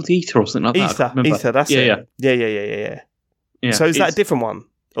is it called the Ether or something like that? Ether, that's it. Yeah. So is that a different one?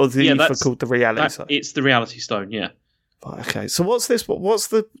 Or the Ether called the Reality Stone? It's the Reality Stone, yeah. Okay, so what's this? What's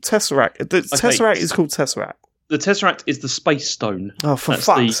the Tesseract? The Tesseract is called Tesseract. The Tesseract is the Space Stone. Oh, for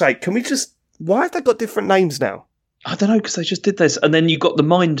fuck's sake, can we just... Why have they got different names now? I don't know, because they just did this. And then you got the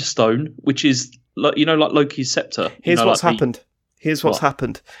Mind Stone, which is, like Loki's scepter. Here's what's happened.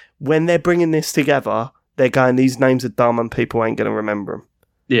 Happened. When they're bringing this together, they're going, these names are dumb and people ain't going to remember them.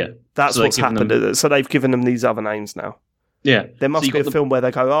 Yeah. That's what's happened. So they've given them these other names now. Yeah. There must be a film where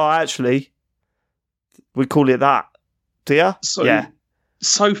they go, oh, actually, we call it that. Do you?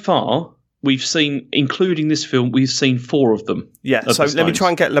 So far... We've seen, including this film, we've seen 4 of them. Yeah, so let me try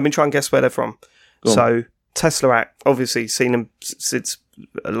and guess where they're from. So Tesseract, obviously, seen them since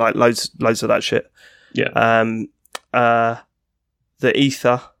like loads of that shit. Yeah. The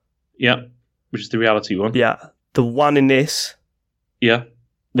Ether. Yeah, which is the reality one. Yeah, the one in this. Yeah,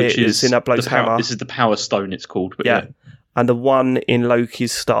 which is in that bloke's hammer. This is the Power Stone. It's called. But yeah, and the one in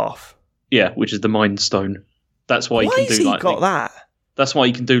Loki's staff. Yeah, which is the Mind Stone. That's why he can do like. Got that? That's why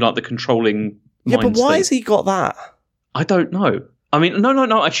you can do like the controlling. Yeah, but why has he got that? I don't know. I mean,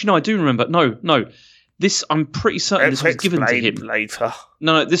 no. Actually, no, I do remember. No. This, I'm pretty certain this was given to him later.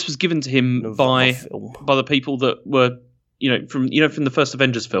 No, this was given to him by the people that were, from the first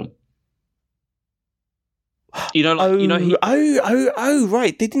Avengers film. Right.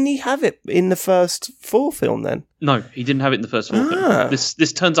 Didn't he have it in the first Thor film then? No, he didn't have it in the first Thor film.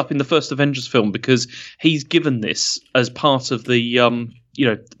 This turns up in the first Avengers film because he's given this as part of the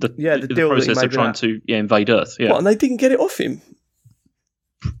the process of trying to invade Earth. Yeah. What, and they didn't get it off him?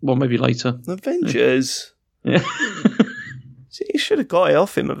 Well, maybe later. Avengers. Yeah. See, you should have got it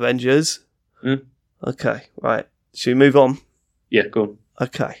off him, Avengers. Mm. Okay, right. Should we move on? Yeah, go on.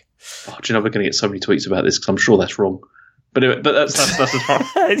 Okay. Oh, do you know we're going to get so many tweets about this because I'm sure that's wrong. But anyway, that's as far.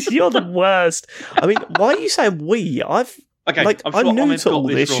 You're the worst. I mean, why are you saying we? I'm new to all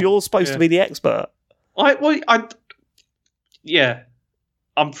this. You're supposed to be the expert. I'm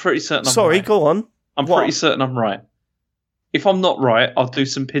pretty certain. Sorry, right. Go on. I'm pretty certain I'm right. If I'm not right, I'll do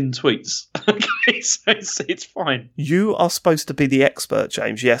some pinned tweets. Okay, so it's fine. You are supposed to be the expert,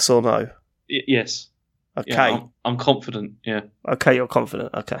 James. Yes or no? Yes. Okay. Yeah, I'm confident. Yeah. Okay, you're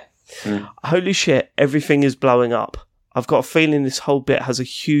confident. Okay. Holy shit! Everything is blowing up. I've got a feeling this whole bit has a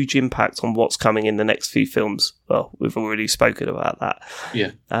huge impact on what's coming in the next few films. Well, we've already spoken about that.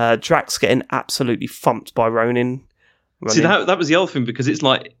 Yeah. Drax getting absolutely thumped by Ronin. See, that was the other thing, because it's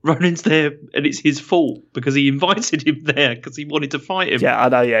like Ronin's there and it's his fault because he invited him there because he wanted to fight him. Yeah, I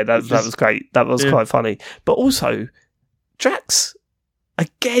know. Yeah, that was great. That was quite funny. But also, Drax,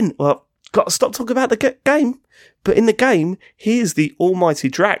 again, well, got to stop talking about the game. But in the game, he is the almighty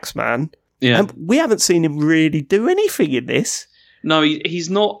Drax, man. Yeah. And we haven't seen him really do anything in this. No,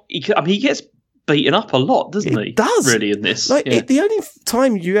 he's not. He gets beaten up a lot, doesn't he? He does. Really, in this. The only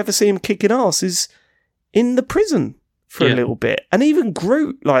time you ever see him kicking ass is in the prison for a little bit. And even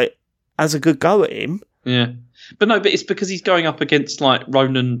Groot, has a good go at him. Yeah. But it's because he's going up against,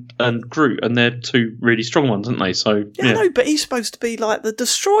 Ronan and Groot, and they're two really strong ones, aren't they? So, yeah. No, but he's supposed to be the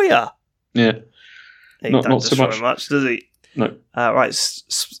destroyer. Yeah. He not so much, does he? No. Right,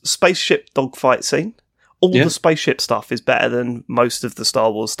 spaceship dogfight scene. All the spaceship stuff is better than most of the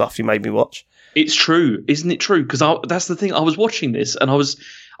Star Wars stuff you made me watch. It's true, isn't it true? Because that's the thing. I was watching this and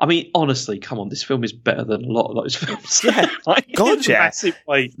honestly, come on, this film is better than a lot of those films. Yeah, God, in a massive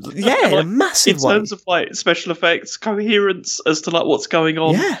way. Yeah, in a massive way. In terms of special effects, coherence as to what's going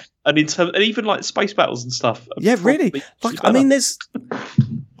on. Yeah. And and even space battles and stuff. Yeah, really.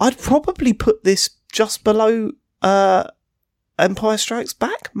 I'd probably put this just below Empire Strikes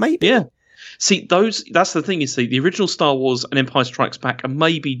Back, maybe. Yeah. See, that's the thing, the original Star Wars and Empire Strikes Back and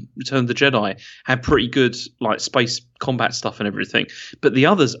maybe Return of the Jedi had pretty good space combat stuff and everything. But the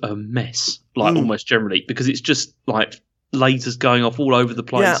others are a mess, almost generally, because it's just lasers going off all over the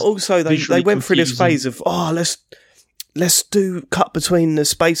place. Yeah, also they went through this phase of, let's do cut between the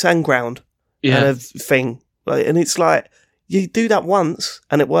space and ground kind of thing. And it's you do that once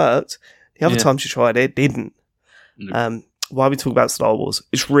and it worked. The other times you tried it didn't. No. Why we talk about Star Wars,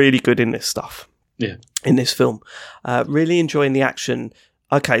 it's really good in this stuff. Yeah. In this film. Really enjoying the action.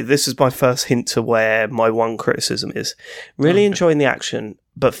 Okay, this is my first hint to where my one criticism is. Really enjoying the action,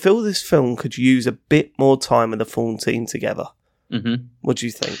 but feel this film could use a bit more time with the full team together. Mm-hmm. What do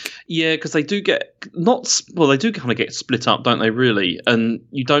you think? Yeah, because they do they do kind of get split up, don't they, really? And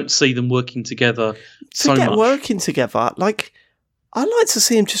you don't see them working together so much. Working together, I like to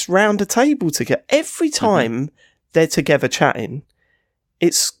see them just round a table together. Every time they're together chatting,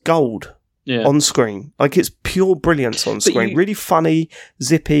 it's gold on screen. It's pure brilliance on screen. Really funny,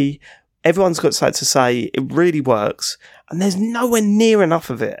 zippy. Everyone's got something to say. It really works. And there's nowhere near enough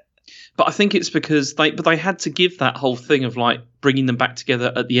of it. But I think it's because they had to give that whole thing of bringing them back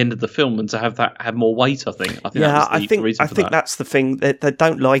together at the end of the film and to have more weight. I think. I think that's the thing. They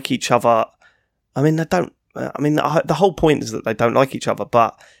don't like each other. I mean, they don't. I mean, the whole point is that they don't like each other.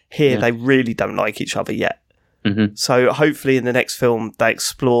 But here, they really don't like each other yet. Mm-hmm. So hopefully, in the next film, they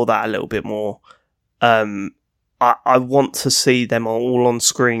explore that a little bit more. I want to see them all on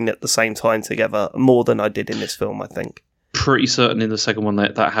screen at the same time together more than I did in this film. I think. Pretty certain in the second one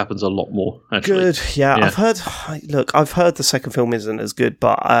that happens a lot more. Actually. Good, yeah. I've heard the second film isn't as good,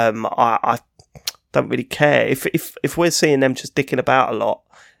 but I don't really care if we're seeing them just dicking about a lot.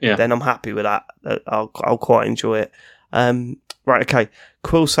 Yeah. Then I'm happy with that. I'll quite enjoy it. Right, okay.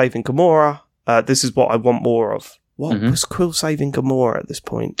 Quill saving Gamora. This is what I want more of. What was Quill saving Gamora at this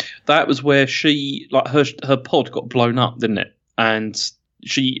point? That was where she her pod got blown up, didn't it? And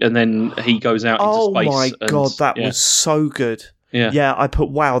then he goes out into space. Oh my god, that was so good. Yeah, I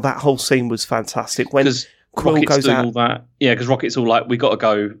put that whole scene was fantastic when Quill Rocket's goes doing out. all that. Yeah, because Rocket's all we got to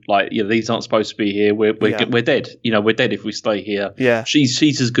go. These aren't supposed to be here. We're dead. We're dead if we stay here. Yeah,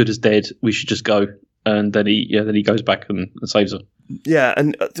 she's as good as dead. We should just go. And then he goes back and saves her. Yeah,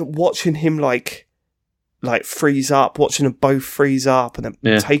 and watching him freeze up, watching them both freeze up, and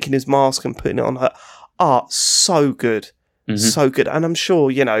then taking his mask and putting it on her. art so good, so good. And I'm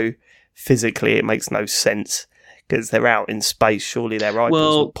sure, physically it makes no sense because they're out in space. Surely their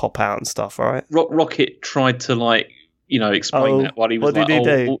eyeballs will pop out and stuff, right? Rocket tried to explain that while he was what did he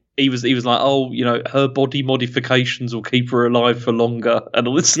do? He was like, her body modifications will keep her alive for longer and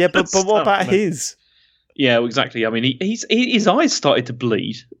all this. Yeah, but what about his? Yeah, well, exactly. I mean, his eyes started to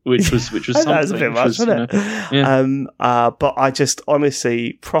bleed, which was something. That was a bit much, wasn't it? Yeah. But I just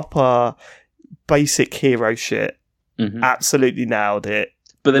honestly proper basic hero shit. Absolutely nailed it.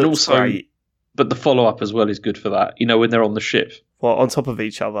 But then also, great. But the follow up as well is good for that. When they're on the ship. What, on top of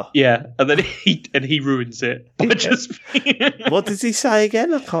each other? Yeah, and then he ruins it by just. What does he say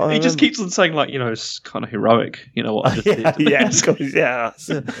again? I can't remember. He just keeps on saying it's kind of heroic. What I just did. Yeah,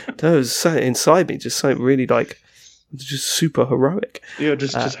 there was something inside me, just something really just super heroic. Yeah,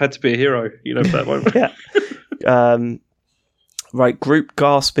 just had to be a hero. For that moment. Yeah. Right, Groot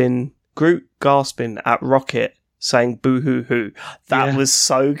gasping at Rocket, saying boo hoo hoo. That was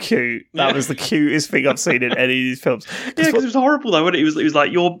so cute. That was the cutest thing I've seen in any of these films. Yeah, because it was horrible though, wasn't it? It was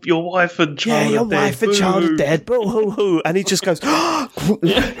like your wife and child. Yeah, your wife and child are dead. Boo hoo hoo. And he just goes like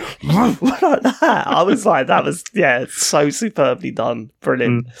that. I was like, that was so superbly done.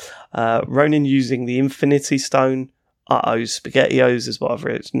 Brilliant. Ronan using the Infinity Stone. SpaghettiOs is what I've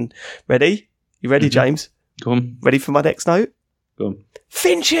written. Ready? You ready, James? Go on. Ready for my next note? Go on.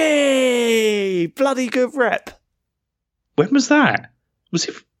 Finchy! Bloody good rep. When was that? Was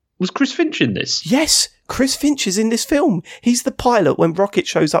Chris Finch in this? Yes, Chris Finch is in this film. He's the pilot when Rocket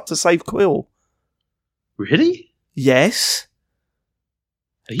shows up to save Quill. Really? Yes.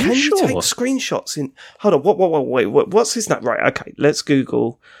 Are you sure? Can you take screenshots in... Hold on, wait, what's his name? Right, okay, let's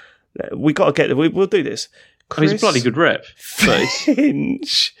Google. We got to get... We'll do this. He's a bloody good rep.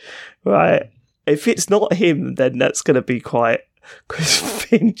 Finch. Right. If it's not him, then that's going to be quite... Chris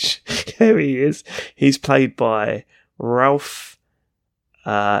Finch. There he is. He's played by... Ralph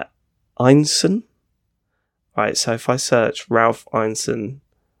Ineson. Right, so if I search Ralph Ineson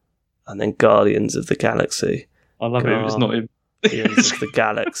and then Guardians of the Galaxy. I love it if it's not him. Guardians of the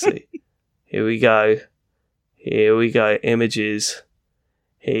Galaxy. Here we go. Images.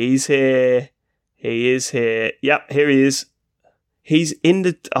 He's here. He is here. Yep, here he is. He's in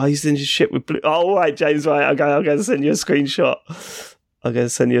the ship with blue. Oh, right, James, right. Okay, I'm going to send you a screenshot.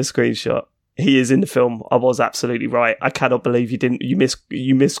 He is in the film. I was absolutely right. I cannot believe you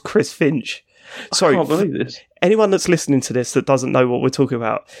missed Chris Finch. Sorry, I can't believe this. Anyone that's listening to this that doesn't know what we're talking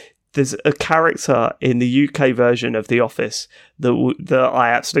about, there's a character in the UK version of The Office that I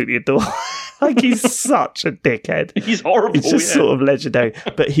absolutely adore. He's such a dickhead. He's horrible. He's just sort of legendary.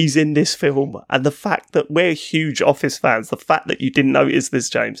 But he's in this film, and the fact that we're huge Office fans, the fact that you didn't notice this,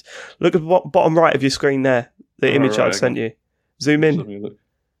 James. Look at the bottom right of your screen there. The image I've sent you. Zoom in.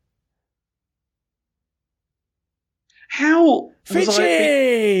 How?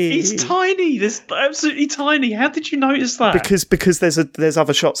 Finchy! He's tiny. This absolutely tiny. How did you notice that? Because there's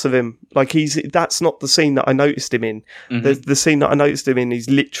other shots of him. That's not the scene that I noticed him in. The scene that I noticed him in, he's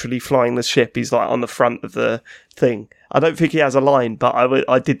literally flying the ship. He's on the front of the thing. I don't think he has a line, but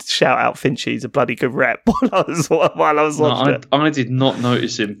I did shout out Finchy. He's a bloody good rep while I was watching it. I did not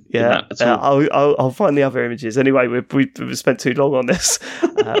notice him. Yeah, in that at all. I'll find the other images. Anyway, we've spent too long on this.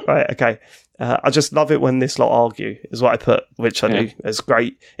 Right, okay. I just love it when this lot argue, is what I put, which I do. It's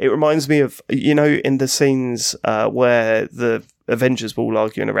great. It reminds me of, in the scenes where the Avengers were all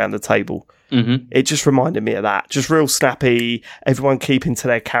arguing around the table. Mm-hmm. It just reminded me of that. Just real snappy, everyone keeping to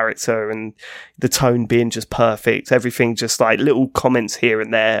their character and the tone being just perfect. Everything just little comments here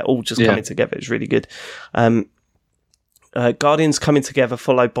and there, all just coming together. It's really good. Guardians coming together,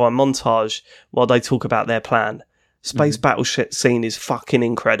 followed by a montage while they talk about their plan. Space battleship scene is fucking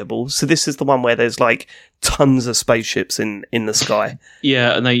incredible. So this is the one where there's tons of spaceships in the sky.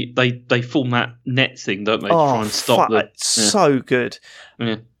 Yeah, and they form that net thing, don't they? To try and stop so good.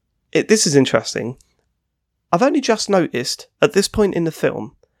 Yeah. This is interesting. I've only just noticed at this point in the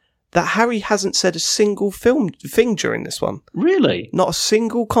film that Harry hasn't said a single thing during this one. Really? Not a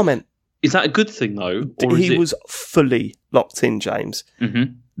single comment. Is that a good thing though? Or he was fully locked in, James.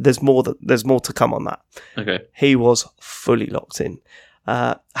 Mm-hmm. There's more to come on that. Okay. He was fully locked in.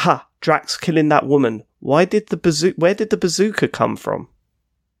 Drax killing that woman. Where did the bazooka come from?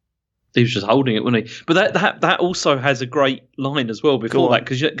 He was just holding it, wasn't he? But that also has a great line as well before that,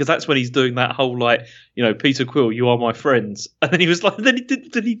 because that's when he's doing that whole Peter Quill, you are my friends, and then he was like,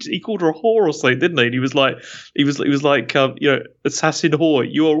 he called her a whore or something, didn't he? And he was like, assassin whore,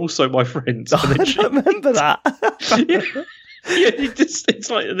 you are also my friends. And then I don't remember that. Yeah,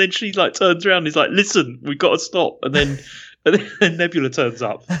 it's like, and then she turns around, and he's like, listen, we've got to stop, and then Nebula turns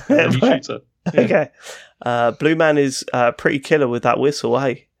up and he shoots her. Okay. Blue Man is pretty killer with that whistle,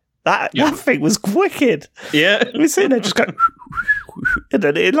 eh? That thing was wicked. Yeah. We're sitting there just going... And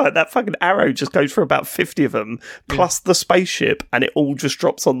then that fucking arrow just goes for about 50 of them, plus the spaceship, and it all just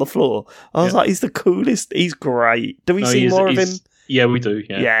drops on the floor. I was like, he's the coolest. He's great. Do we see more of him? Yeah, we do.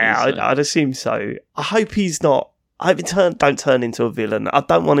 Yeah, I'd assume so. I hope he's not. I hope don't turn into a villain. I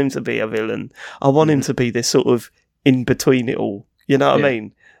don't want him to be a villain. I want him to be this sort of in between it all. You know what I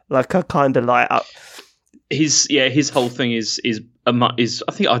mean? Like I kind of like his whole thing is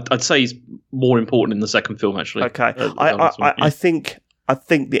I think I'd say he's more important in the second film actually. Okay, I think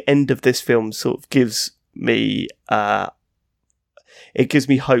the end of this film sort of gives me it gives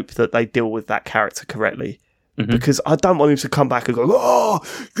me hope that they deal with that character correctly. Because I don't want him to come back and go, "Oh,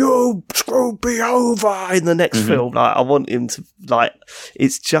 you screwed me over" in the next film. Like, I want him to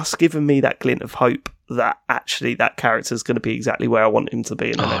it's just given me that glint of hope that actually that character is going to be exactly where I want him to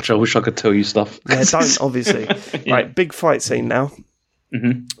be in the next. I wish I could tell you stuff. Yeah, don't obviously. Right, big fight scene now.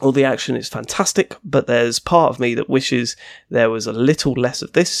 All the action is fantastic, but there's part of me that wishes there was a little less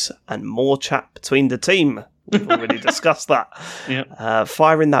of this and more chat between the team. We've already discussed that.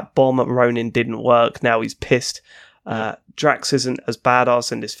 Firing that bomb at Ronin didn't work. Now he's pissed. Drax isn't as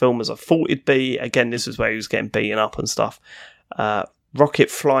badass in this film as I thought he'd be. Again, this is where he was getting beaten up and stuff. Rocket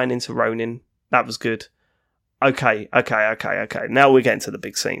flying into Ronin. That was good. Okay. Now we're getting to the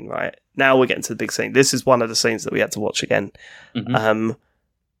big scene, right? This is one of the scenes that we had to watch again.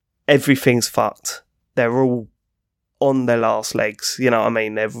 Everything's fucked. They're all on their last legs. You know what I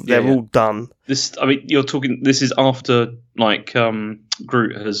mean? They're all done. You're talking. This is after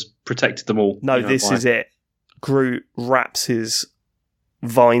Groot has protected them all. No, this is it. Groot wraps his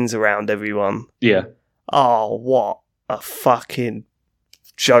vines around everyone. Yeah. Oh, what a fucking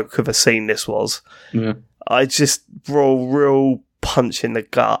joke of a scene this was. Yeah. I just real punch in the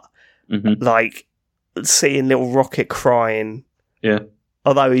gut. Like seeing little Rocket crying. Yeah.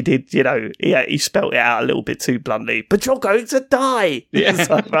 Although he did, he spelt it out a little bit too bluntly. But you're going to die. Yeah.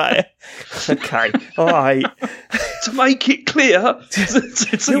 Like, right. Okay. All right. To make it clear,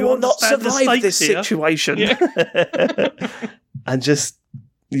 so you will not survive this situation. Yeah. And just,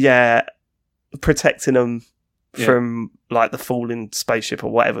 protecting them from like the falling spaceship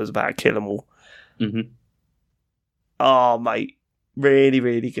or whatever was about to kill them all. Oh, mate. Really,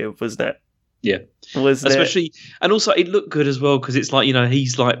 really good, wasn't it? Yeah, especially, and also it looked good as well because it's like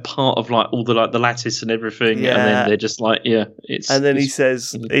he's like part of like all the like the lattice and everything, and then they're just like it's. And then he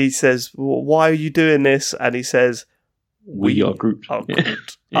says, well, "Why are you doing this?" And he says, "We are Groot." Are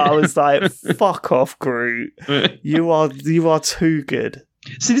Groot. I was like, "Fuck off, Groot! You are too good."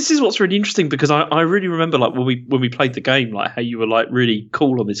 See, this is what's really interesting because I really remember like when we played the game, like how you were like really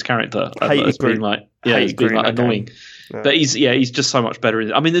cool on this character, as being like annoying. Yeah. But he's just so much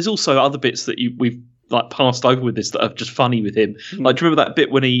better. I mean, there's also other bits that we've like passed over with this that are just funny with him. Like, do you remember that bit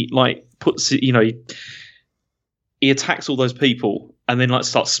when he like puts he attacks all those people and then like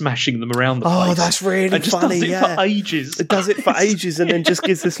starts smashing them around the place? Oh, that's really and just funny. Does it for ages. It does it for ages, and then just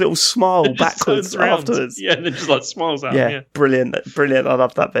gives this little smile backwards afterwards. Yeah, and then just like smiles at him. Yeah, brilliant. I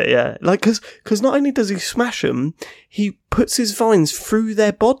love that bit. Yeah, like because not only does he smash them, he puts his vines through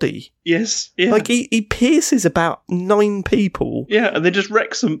their body. Yes, yeah. Like he pierces about 9 people. Yeah, and then just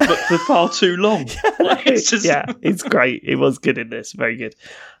wrecks them, but for far too long. It's great. It was good in this. Very good.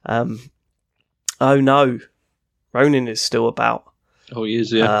 Oh no, Ronin is still about. Oh, he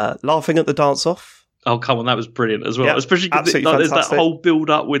is, yeah. Laughing at the dance-off. Oh, come on, that was brilliant as well. Yeah, especially because there's that whole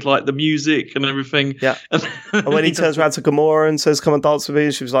build-up with like the music and everything. Yeah. And when he turns around to Gamora and says, "Come and dance with me,"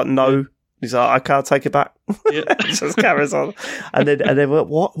 and she was like, "No." He's like, "I can't take it back." Yeah. Just carries on. And then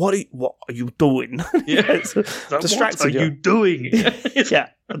what are you doing? Yeah. Distracting you. What are you doing? Yeah,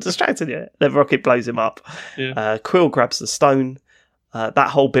 I'm distracting you. Then Rocket blows him up. Yeah. Quill grabs the stone. That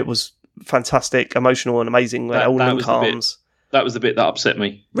whole bit was fantastic, emotional and amazing when it all linked arms. That was the bit that upset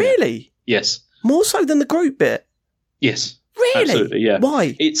me. Really? Yes. More so than the Groot bit? Yes. Really? Absolutely, yeah.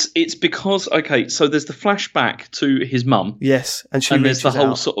 Why? It's because, okay, so there's the flashback to his mum. Yes, and there's the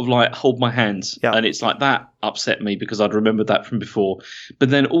whole sort of like, hold my hands. Yeah. And it's like, that upset me because I'd remembered that from before. But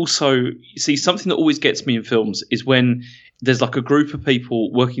then also, you see, something that always gets me in films is when there's like a group of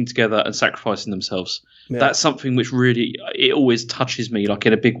people working together and sacrificing themselves. Yeah. That's something which really, it always touches me, like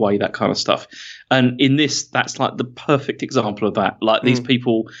in a big way, that kind of stuff. And in this, that's like the perfect example of that. Like these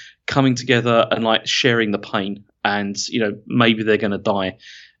people coming together and like sharing the pain, and maybe they're going to die.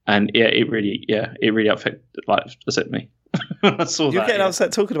 And it really upset me. I saw You're getting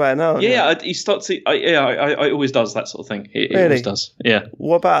upset talking about it now. Yeah, he starts. I always does that sort of thing. It really? Always does. Yeah.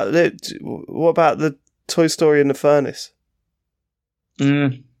 What about the Toy Story in the furnace?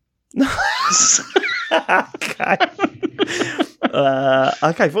 No. Okay.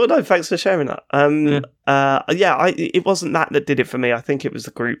 Okay. Well, no, thanks for sharing that. It wasn't that did it for me. I think it was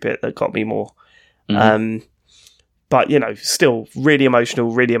the group bit that got me more. Mm-hmm. But still really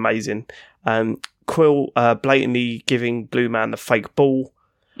emotional, really amazing. Quill blatantly giving Blue Man the fake ball.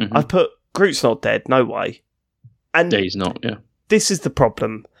 Mm-hmm. I put Groot's not dead, no way. And he's not. Yeah. This is the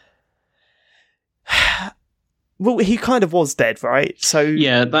problem. Well, he kind of was dead, right? So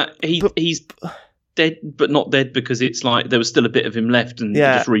yeah, he's dead, but not dead because it's like there was still a bit of him left, and it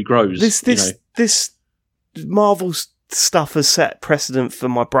just regrows. This Marvel stuff has set precedent for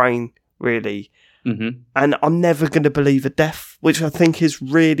my brain, really, and I'm never going to believe a death, which I think is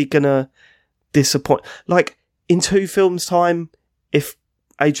really going to disappoint. Like in 2 films' time, if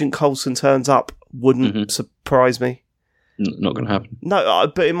Agent Coulson turns up, wouldn't surprise me. Not going to happen.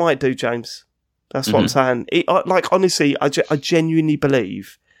 No, but it might do, James. That's what I'm saying. Honestly, I genuinely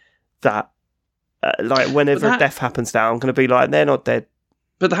believe that, whenever a death happens now, I'm going to be like, they're not dead.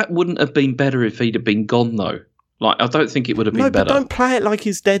 But that wouldn't have been better if he'd have been gone, though. Like, I don't think it would have been better. No, but don't play it like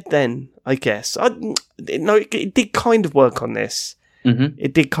he's dead then, I guess. It did kind of work on this. Mm-hmm.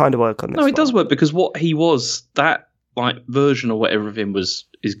 It did kind of work on this. No, it does work because what he was, that version or whatever of him is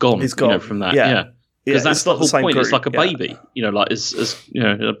gone. It's gone. From that, yeah. Because that's the whole point. Group. It's like a baby, as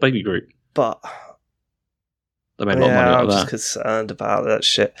a baby group. But they made a lot of money out of that. I'm just concerned about that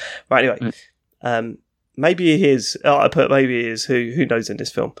shit. Right, anyway, maybe he is. I put maybe he is. Who knows in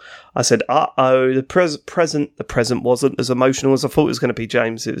this film? I said, the present wasn't as emotional as I thought it was going to be,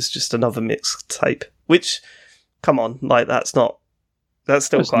 James. It was just another mixtape. Which, come on, that's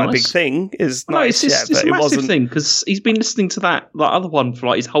still quite a big thing. It's a massive thing because he's been listening to that other one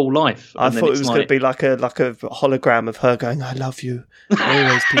for his whole life. I thought it was going to be like a hologram of her going, "I love you,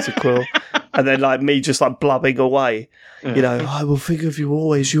 always, Peter Quill," and then me just blubbing away. Yeah. I will think of you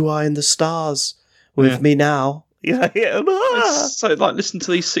always. You are in the stars with me now. So listen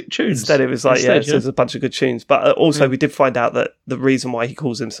to these sick tunes. Instead, it was there's a bunch of good tunes. But also, we did find out that the reason why he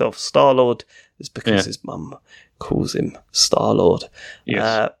calls himself Star-Lord is because his mum calls him Star-Lord.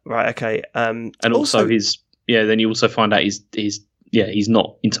 Yes. Right. Okay. And also then you also find out he's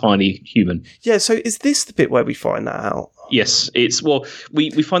not entirely human. Yeah. So is this the bit where we find that out? Yes, we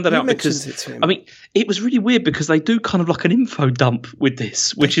find that out because it was really weird because they do kind of like an info dump with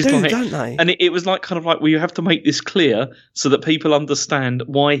this, which don't they? And it was you have to make this clear so that people understand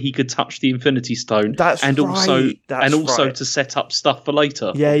why he could touch the Infinity Stone, also to set up stuff for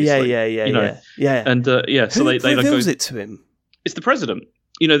later. Yeah. And so they reveals it to him. It's the president.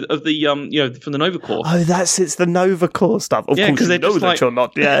 Of the from the Nova Corps. Oh, it's the Nova Corps stuff. Of course, they know that you're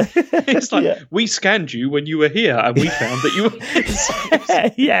not. Yeah, it's we scanned you when you were here, and we found that you were.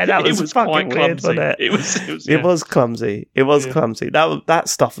 Yeah, that was fucking weird, wasn't it? It was clumsy. It was clumsy. That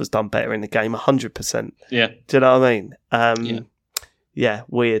stuff was done better in the game, 100%. Yeah, do you know what I mean? Yeah,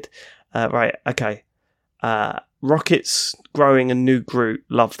 weird. Right, okay. Rocket's growing a new Groot.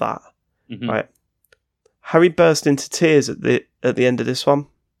 Love that. Mm-hmm. Right. Harry burst into tears at the end of this one.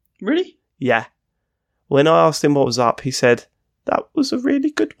 Really? Yeah. When I asked him what was up, he said, "That was a really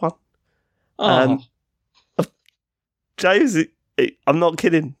good one." James, I'm not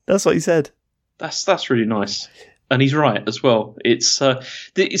kidding. That's what he said. That's really nice, and he's right as well. This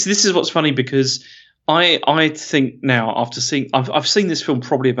is what's funny because I think now after seeing I've seen this film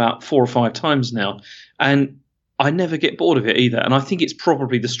probably about 4 or 5 times now, and I never get bored of it either. And I think it's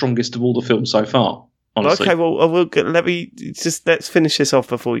probably the strongest of all the films so far. Honestly. Okay, well, let's finish this off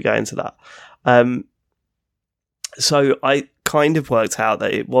before we go into that. So I kind of worked out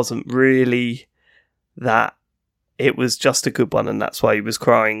that it wasn't really that; it was just a good one, and that's why he was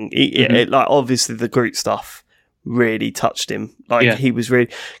crying. Obviously, the Groot stuff really touched him. He was really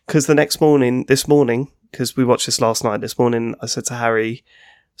because this morning, because we watched this last night. This morning, I said to Harry,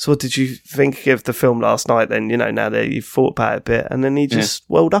 "So, what did you think of the film last night?" Then now that you've thought about it a bit, and then he just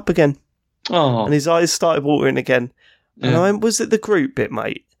welled up again. Oh. And his eyes started watering again. And I went, "Was it the Groot bit,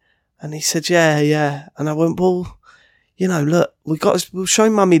 mate?" And he said, yeah. And I went, "Well, look, we'll show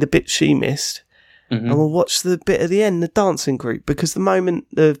Mummy the bit she missed, and we'll watch the bit at the end, the dancing group, because the moment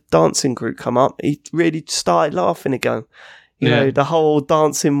the dancing group come up, he really started laughing again. The whole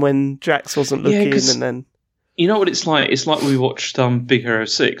dancing when Drax wasn't looking, and then." You know what it's like? It's like we watched Big Hero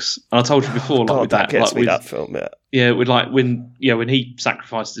 6, and I told you before, with that film, with when he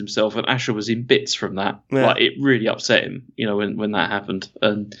sacrificed himself, and Asher was in bits from that. Yeah. It really upset him, when that happened.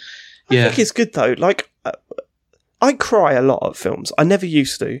 And I think it's good though. I cry a lot at films. I never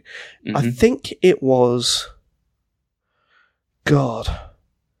used to. Mm-hmm. I think it was. God,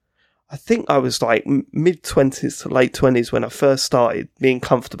 I think I was like mid-20s to late 20s when I first started being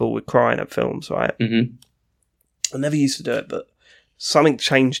comfortable with crying at films, right? Mm-hmm. I never used to do it, but something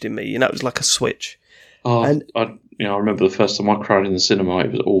changed in me, it was like a switch. Oh, and I remember the first time I cried in the cinema.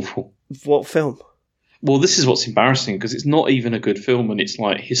 It was awful. What film? Well, this is what's embarrassing because it's not even a good film, and it's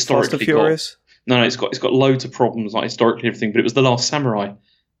like historically Fast and Furious? No, it's got loads of problems, like historically and everything. But it was The Last Samurai,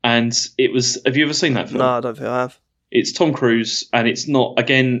 and it was. Have you ever seen that film? No, I don't think I have. It's Tom Cruise, and it's not,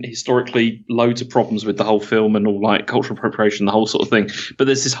 again, historically, loads of problems with the whole film and all, like, cultural appropriation, the whole sort of thing. But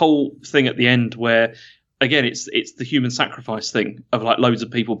there's this whole thing at the end where, again, it's the human sacrifice thing of, like, loads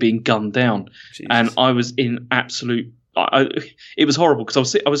of people being gunned down. Jesus. And I was in absolute... it was horrible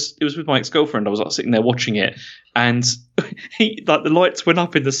because it was with my ex-girlfriend. I was like sitting there watching it, and the lights went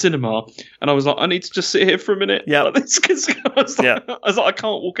up in the cinema, and I was like, I need to just sit here for a minute. Yeah, like I was like, I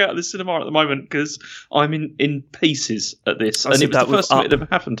can't walk out of the cinema at the moment because I'm in pieces at this, and it was the first time it ever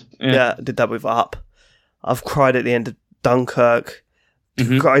happened. Yeah, I did that with Up. I've cried at the end of Dunkirk.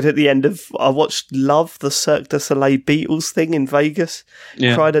 Cried at the end of... I watched Love, the Cirque du Soleil Beatles thing in Vegas.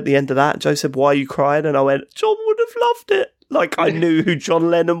 Yeah. Cried at the end of that. Joe said, "Why are you crying?" And I went, "John would have loved it." Like, I knew who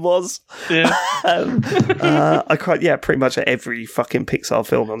John Lennon was. Yeah. I cried, pretty much at every fucking Pixar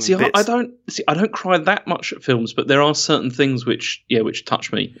film. I don't cry that much at films, but there are certain things which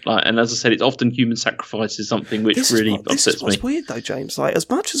touch me. Like, and as I said, it's often human sacrifice is something which really upsets me. This is what's weird though, James. Like, as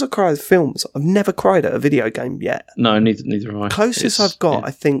much as I cry at films, I've never cried at a video game yet. No, neither have I. Closest I've got,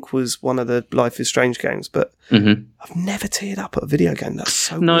 I think, was one of the Life is Strange games, but I've never teared up at a video game. That's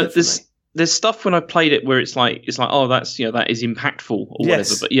so weird for me. There's stuff when I played it where it's like oh, that's that is impactful or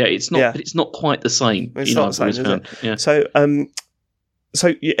whatever, but it's not. Yeah. But it's not quite the same. It's not the same, is it? Yeah. So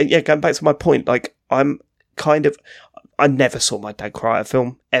going back to my point, like I never saw my dad cry at a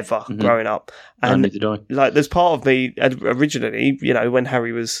film ever growing up, and neither did I. Like, there's part of me originally, when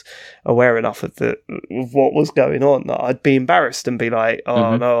Harry was aware enough of what was going on, that I'd be embarrassed and be like,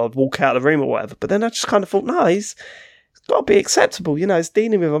 oh no, I'd walk out of the room or whatever. But then I just kind of thought, no, he's got to be acceptable, it's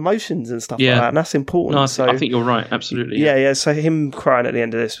dealing with emotions and stuff like that, and that's important. No, I think you're right, absolutely. Yeah. So him crying at the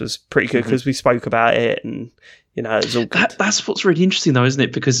end of this was pretty good because we spoke about it, and it was all good. That's what's really interesting though, isn't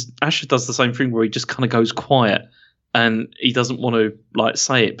it? Because Asher does the same thing where he just kind of goes quiet and he doesn't want to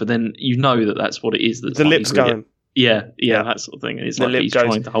say it, but then that's what it is. That's the lips going. Yeah, that sort of thing. And it's like he's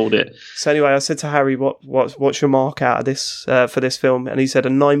trying to hold it. So anyway, I said to Harry, what's your mark out of this for this film? And he said a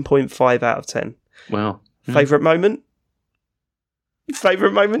 9.5 out of 10. Wow. Favourite moment?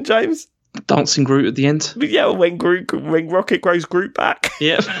 Favourite moment, James? Dancing Groot at the end. Yeah, when Rocket grows Groot back.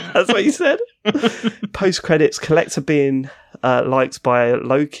 Yeah. That's what he said. Post credits, Collector being liked by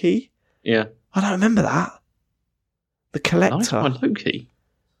Loki. Yeah. I don't remember that. The Collector. Liked by Loki?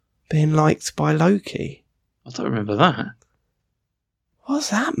 Being liked by Loki. I don't remember that. What does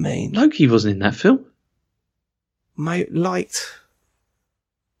that mean? Loki wasn't in that film. Mate, liked...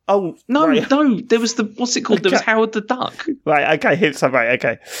 Oh, no, right. No. There was what's it called? Okay. There was Howard the Duck. Right, okay. So, right,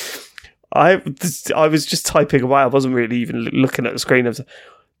 okay. I was just typing away. I wasn't really even looking at the screen. I was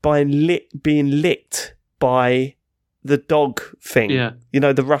being licked by the dog thing. Yeah.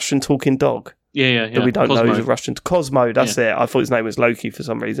 The Russian talking dog. Yeah. That we don't know is a Russian. Cosmo, that's it. I thought his name was Loki for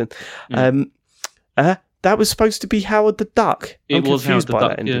some reason. Yeah. That was supposed to be Howard the Duck. It was Howard the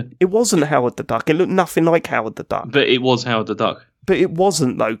Duck, yeah. It wasn't Howard the Duck. It looked nothing like Howard the Duck. But it was Howard the Duck. But it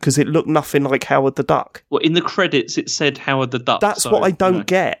wasn't, though, because it looked nothing like Howard the Duck. Well, in the credits, it said Howard the Duck. That's what I don't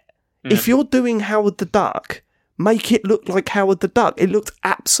get. Yeah. If you're doing Howard the Duck, make it look like Howard the Duck. It looked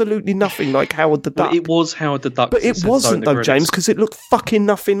absolutely nothing like Howard the Duck. Well, it was Howard the Duck. But it wasn't, though, James, because it looked fucking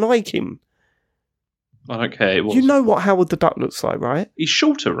nothing like him. I don't care. It was. You know what Howard the Duck looks like, right? He's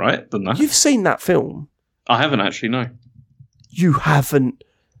shorter, right, than that? You've seen that film. I haven't actually, no. You haven't?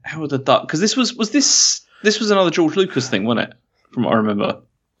 Howard the Duck. Because this was another George Lucas thing, wasn't it? From what I remember.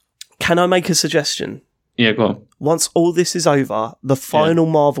 Can I make a suggestion? Yeah, go on. Once all this is over, the final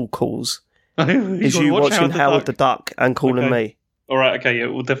Marvel calls is you watching Howard the Duck and calling me. All right, okay, yeah,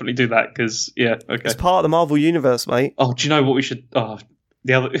 we'll definitely do that because, okay. It's part of the Marvel universe, mate. Oh, do you know what we should... Oh,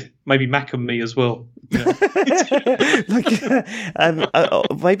 the other... Maybe Mac and me as well. Yeah.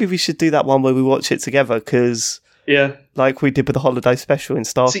 Maybe we should do that one where we watch it together because... Yeah. Like we did with the holiday special in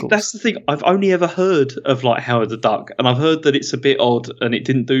Star See, that's the thing. I've only ever heard of like Howard the Duck, and I've heard that it's a bit odd and it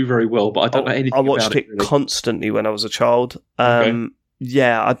didn't do very well, but I don't know anything about it. I watched it really. Constantly when I was a child.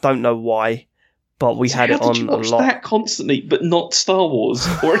 Yeah, I don't know why, but we had it on a lot. How did you watch that constantly, but not Star Wars?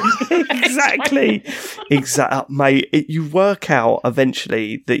 Or Exactly. Mate, you work out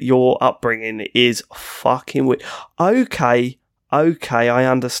eventually that your upbringing is fucking weird. Okay, I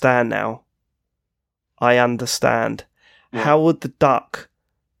understand now. I understand. Yeah. Howard the Duck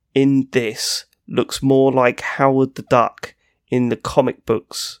in this looks more like Howard the Duck in the comic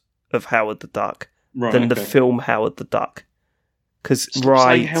books of Howard the Duck than the film Howard the Duck. Because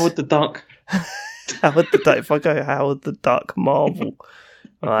saying Howard the Duck. Howard the Duck. If I go Howard the Duck Marvel,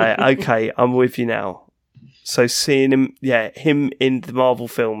 right? Okay, I'm with you now. So seeing him, him in the Marvel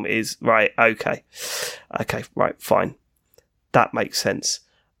film is right. Okay, right, fine. That makes sense.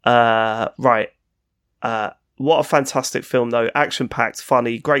 Right. What a fantastic film, though. Action-packed,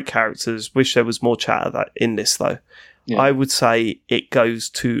 funny, great characters. Wish there was more chat of that in this, though. Yeah. I would say it goes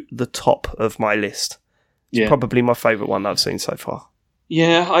to the top of my list. It's probably my favourite one I've seen so far.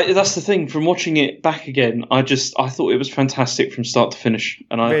 Yeah, that's the thing. From watching it back again, I thought it was fantastic from start to finish,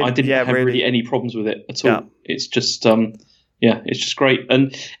 and I didn't have really any problems with it at all. Yeah. It's just, it's just great,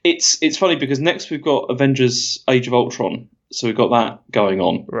 and it's funny because next we've got Avengers: Age of Ultron, so we've got that going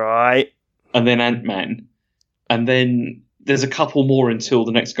on, right, and then Ant-Man, and then there's a couple more until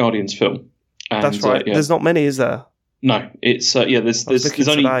the next Guardians film. And, that's right. There's not many, is there? No, it's there's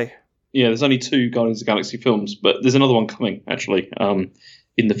only. Yeah, there's only 2 Guardians of the Galaxy films, but there's another one coming actually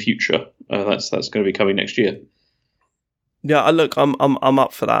in the future. That's going to be coming next year. Yeah, look, I'm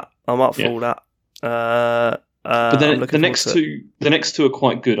up for that. I'm up for all that. But then the next two are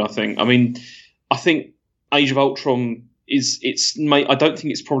quite good. I think. I mean, I think Age of Ultron I don't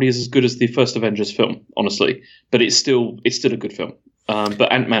think it's probably as good as the first Avengers film, honestly, but it's still a good film. But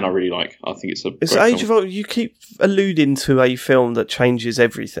Ant-Man I really like. I think it's It's Age of Ultron. You keep alluding to a film that changes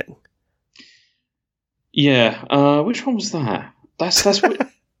everything. Yeah, which one was that? That's what.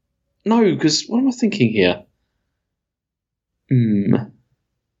 No, because what am I thinking here?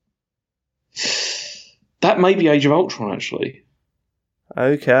 That may be Age of Ultron, actually.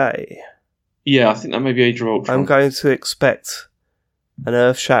 Okay. Yeah, I think that may be Age of Ultron. I'm going to expect an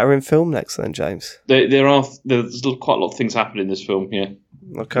earth-shattering film next, then, James. There's quite a lot of things happening in this film. Yeah.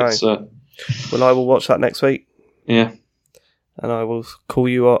 Okay. Well, I will watch that next week. Yeah. And I will call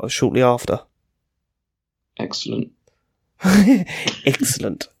you shortly after. Excellent.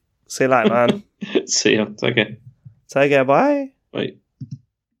 Excellent. See you later, man. See ya. Take care. Take care. Bye. Bye.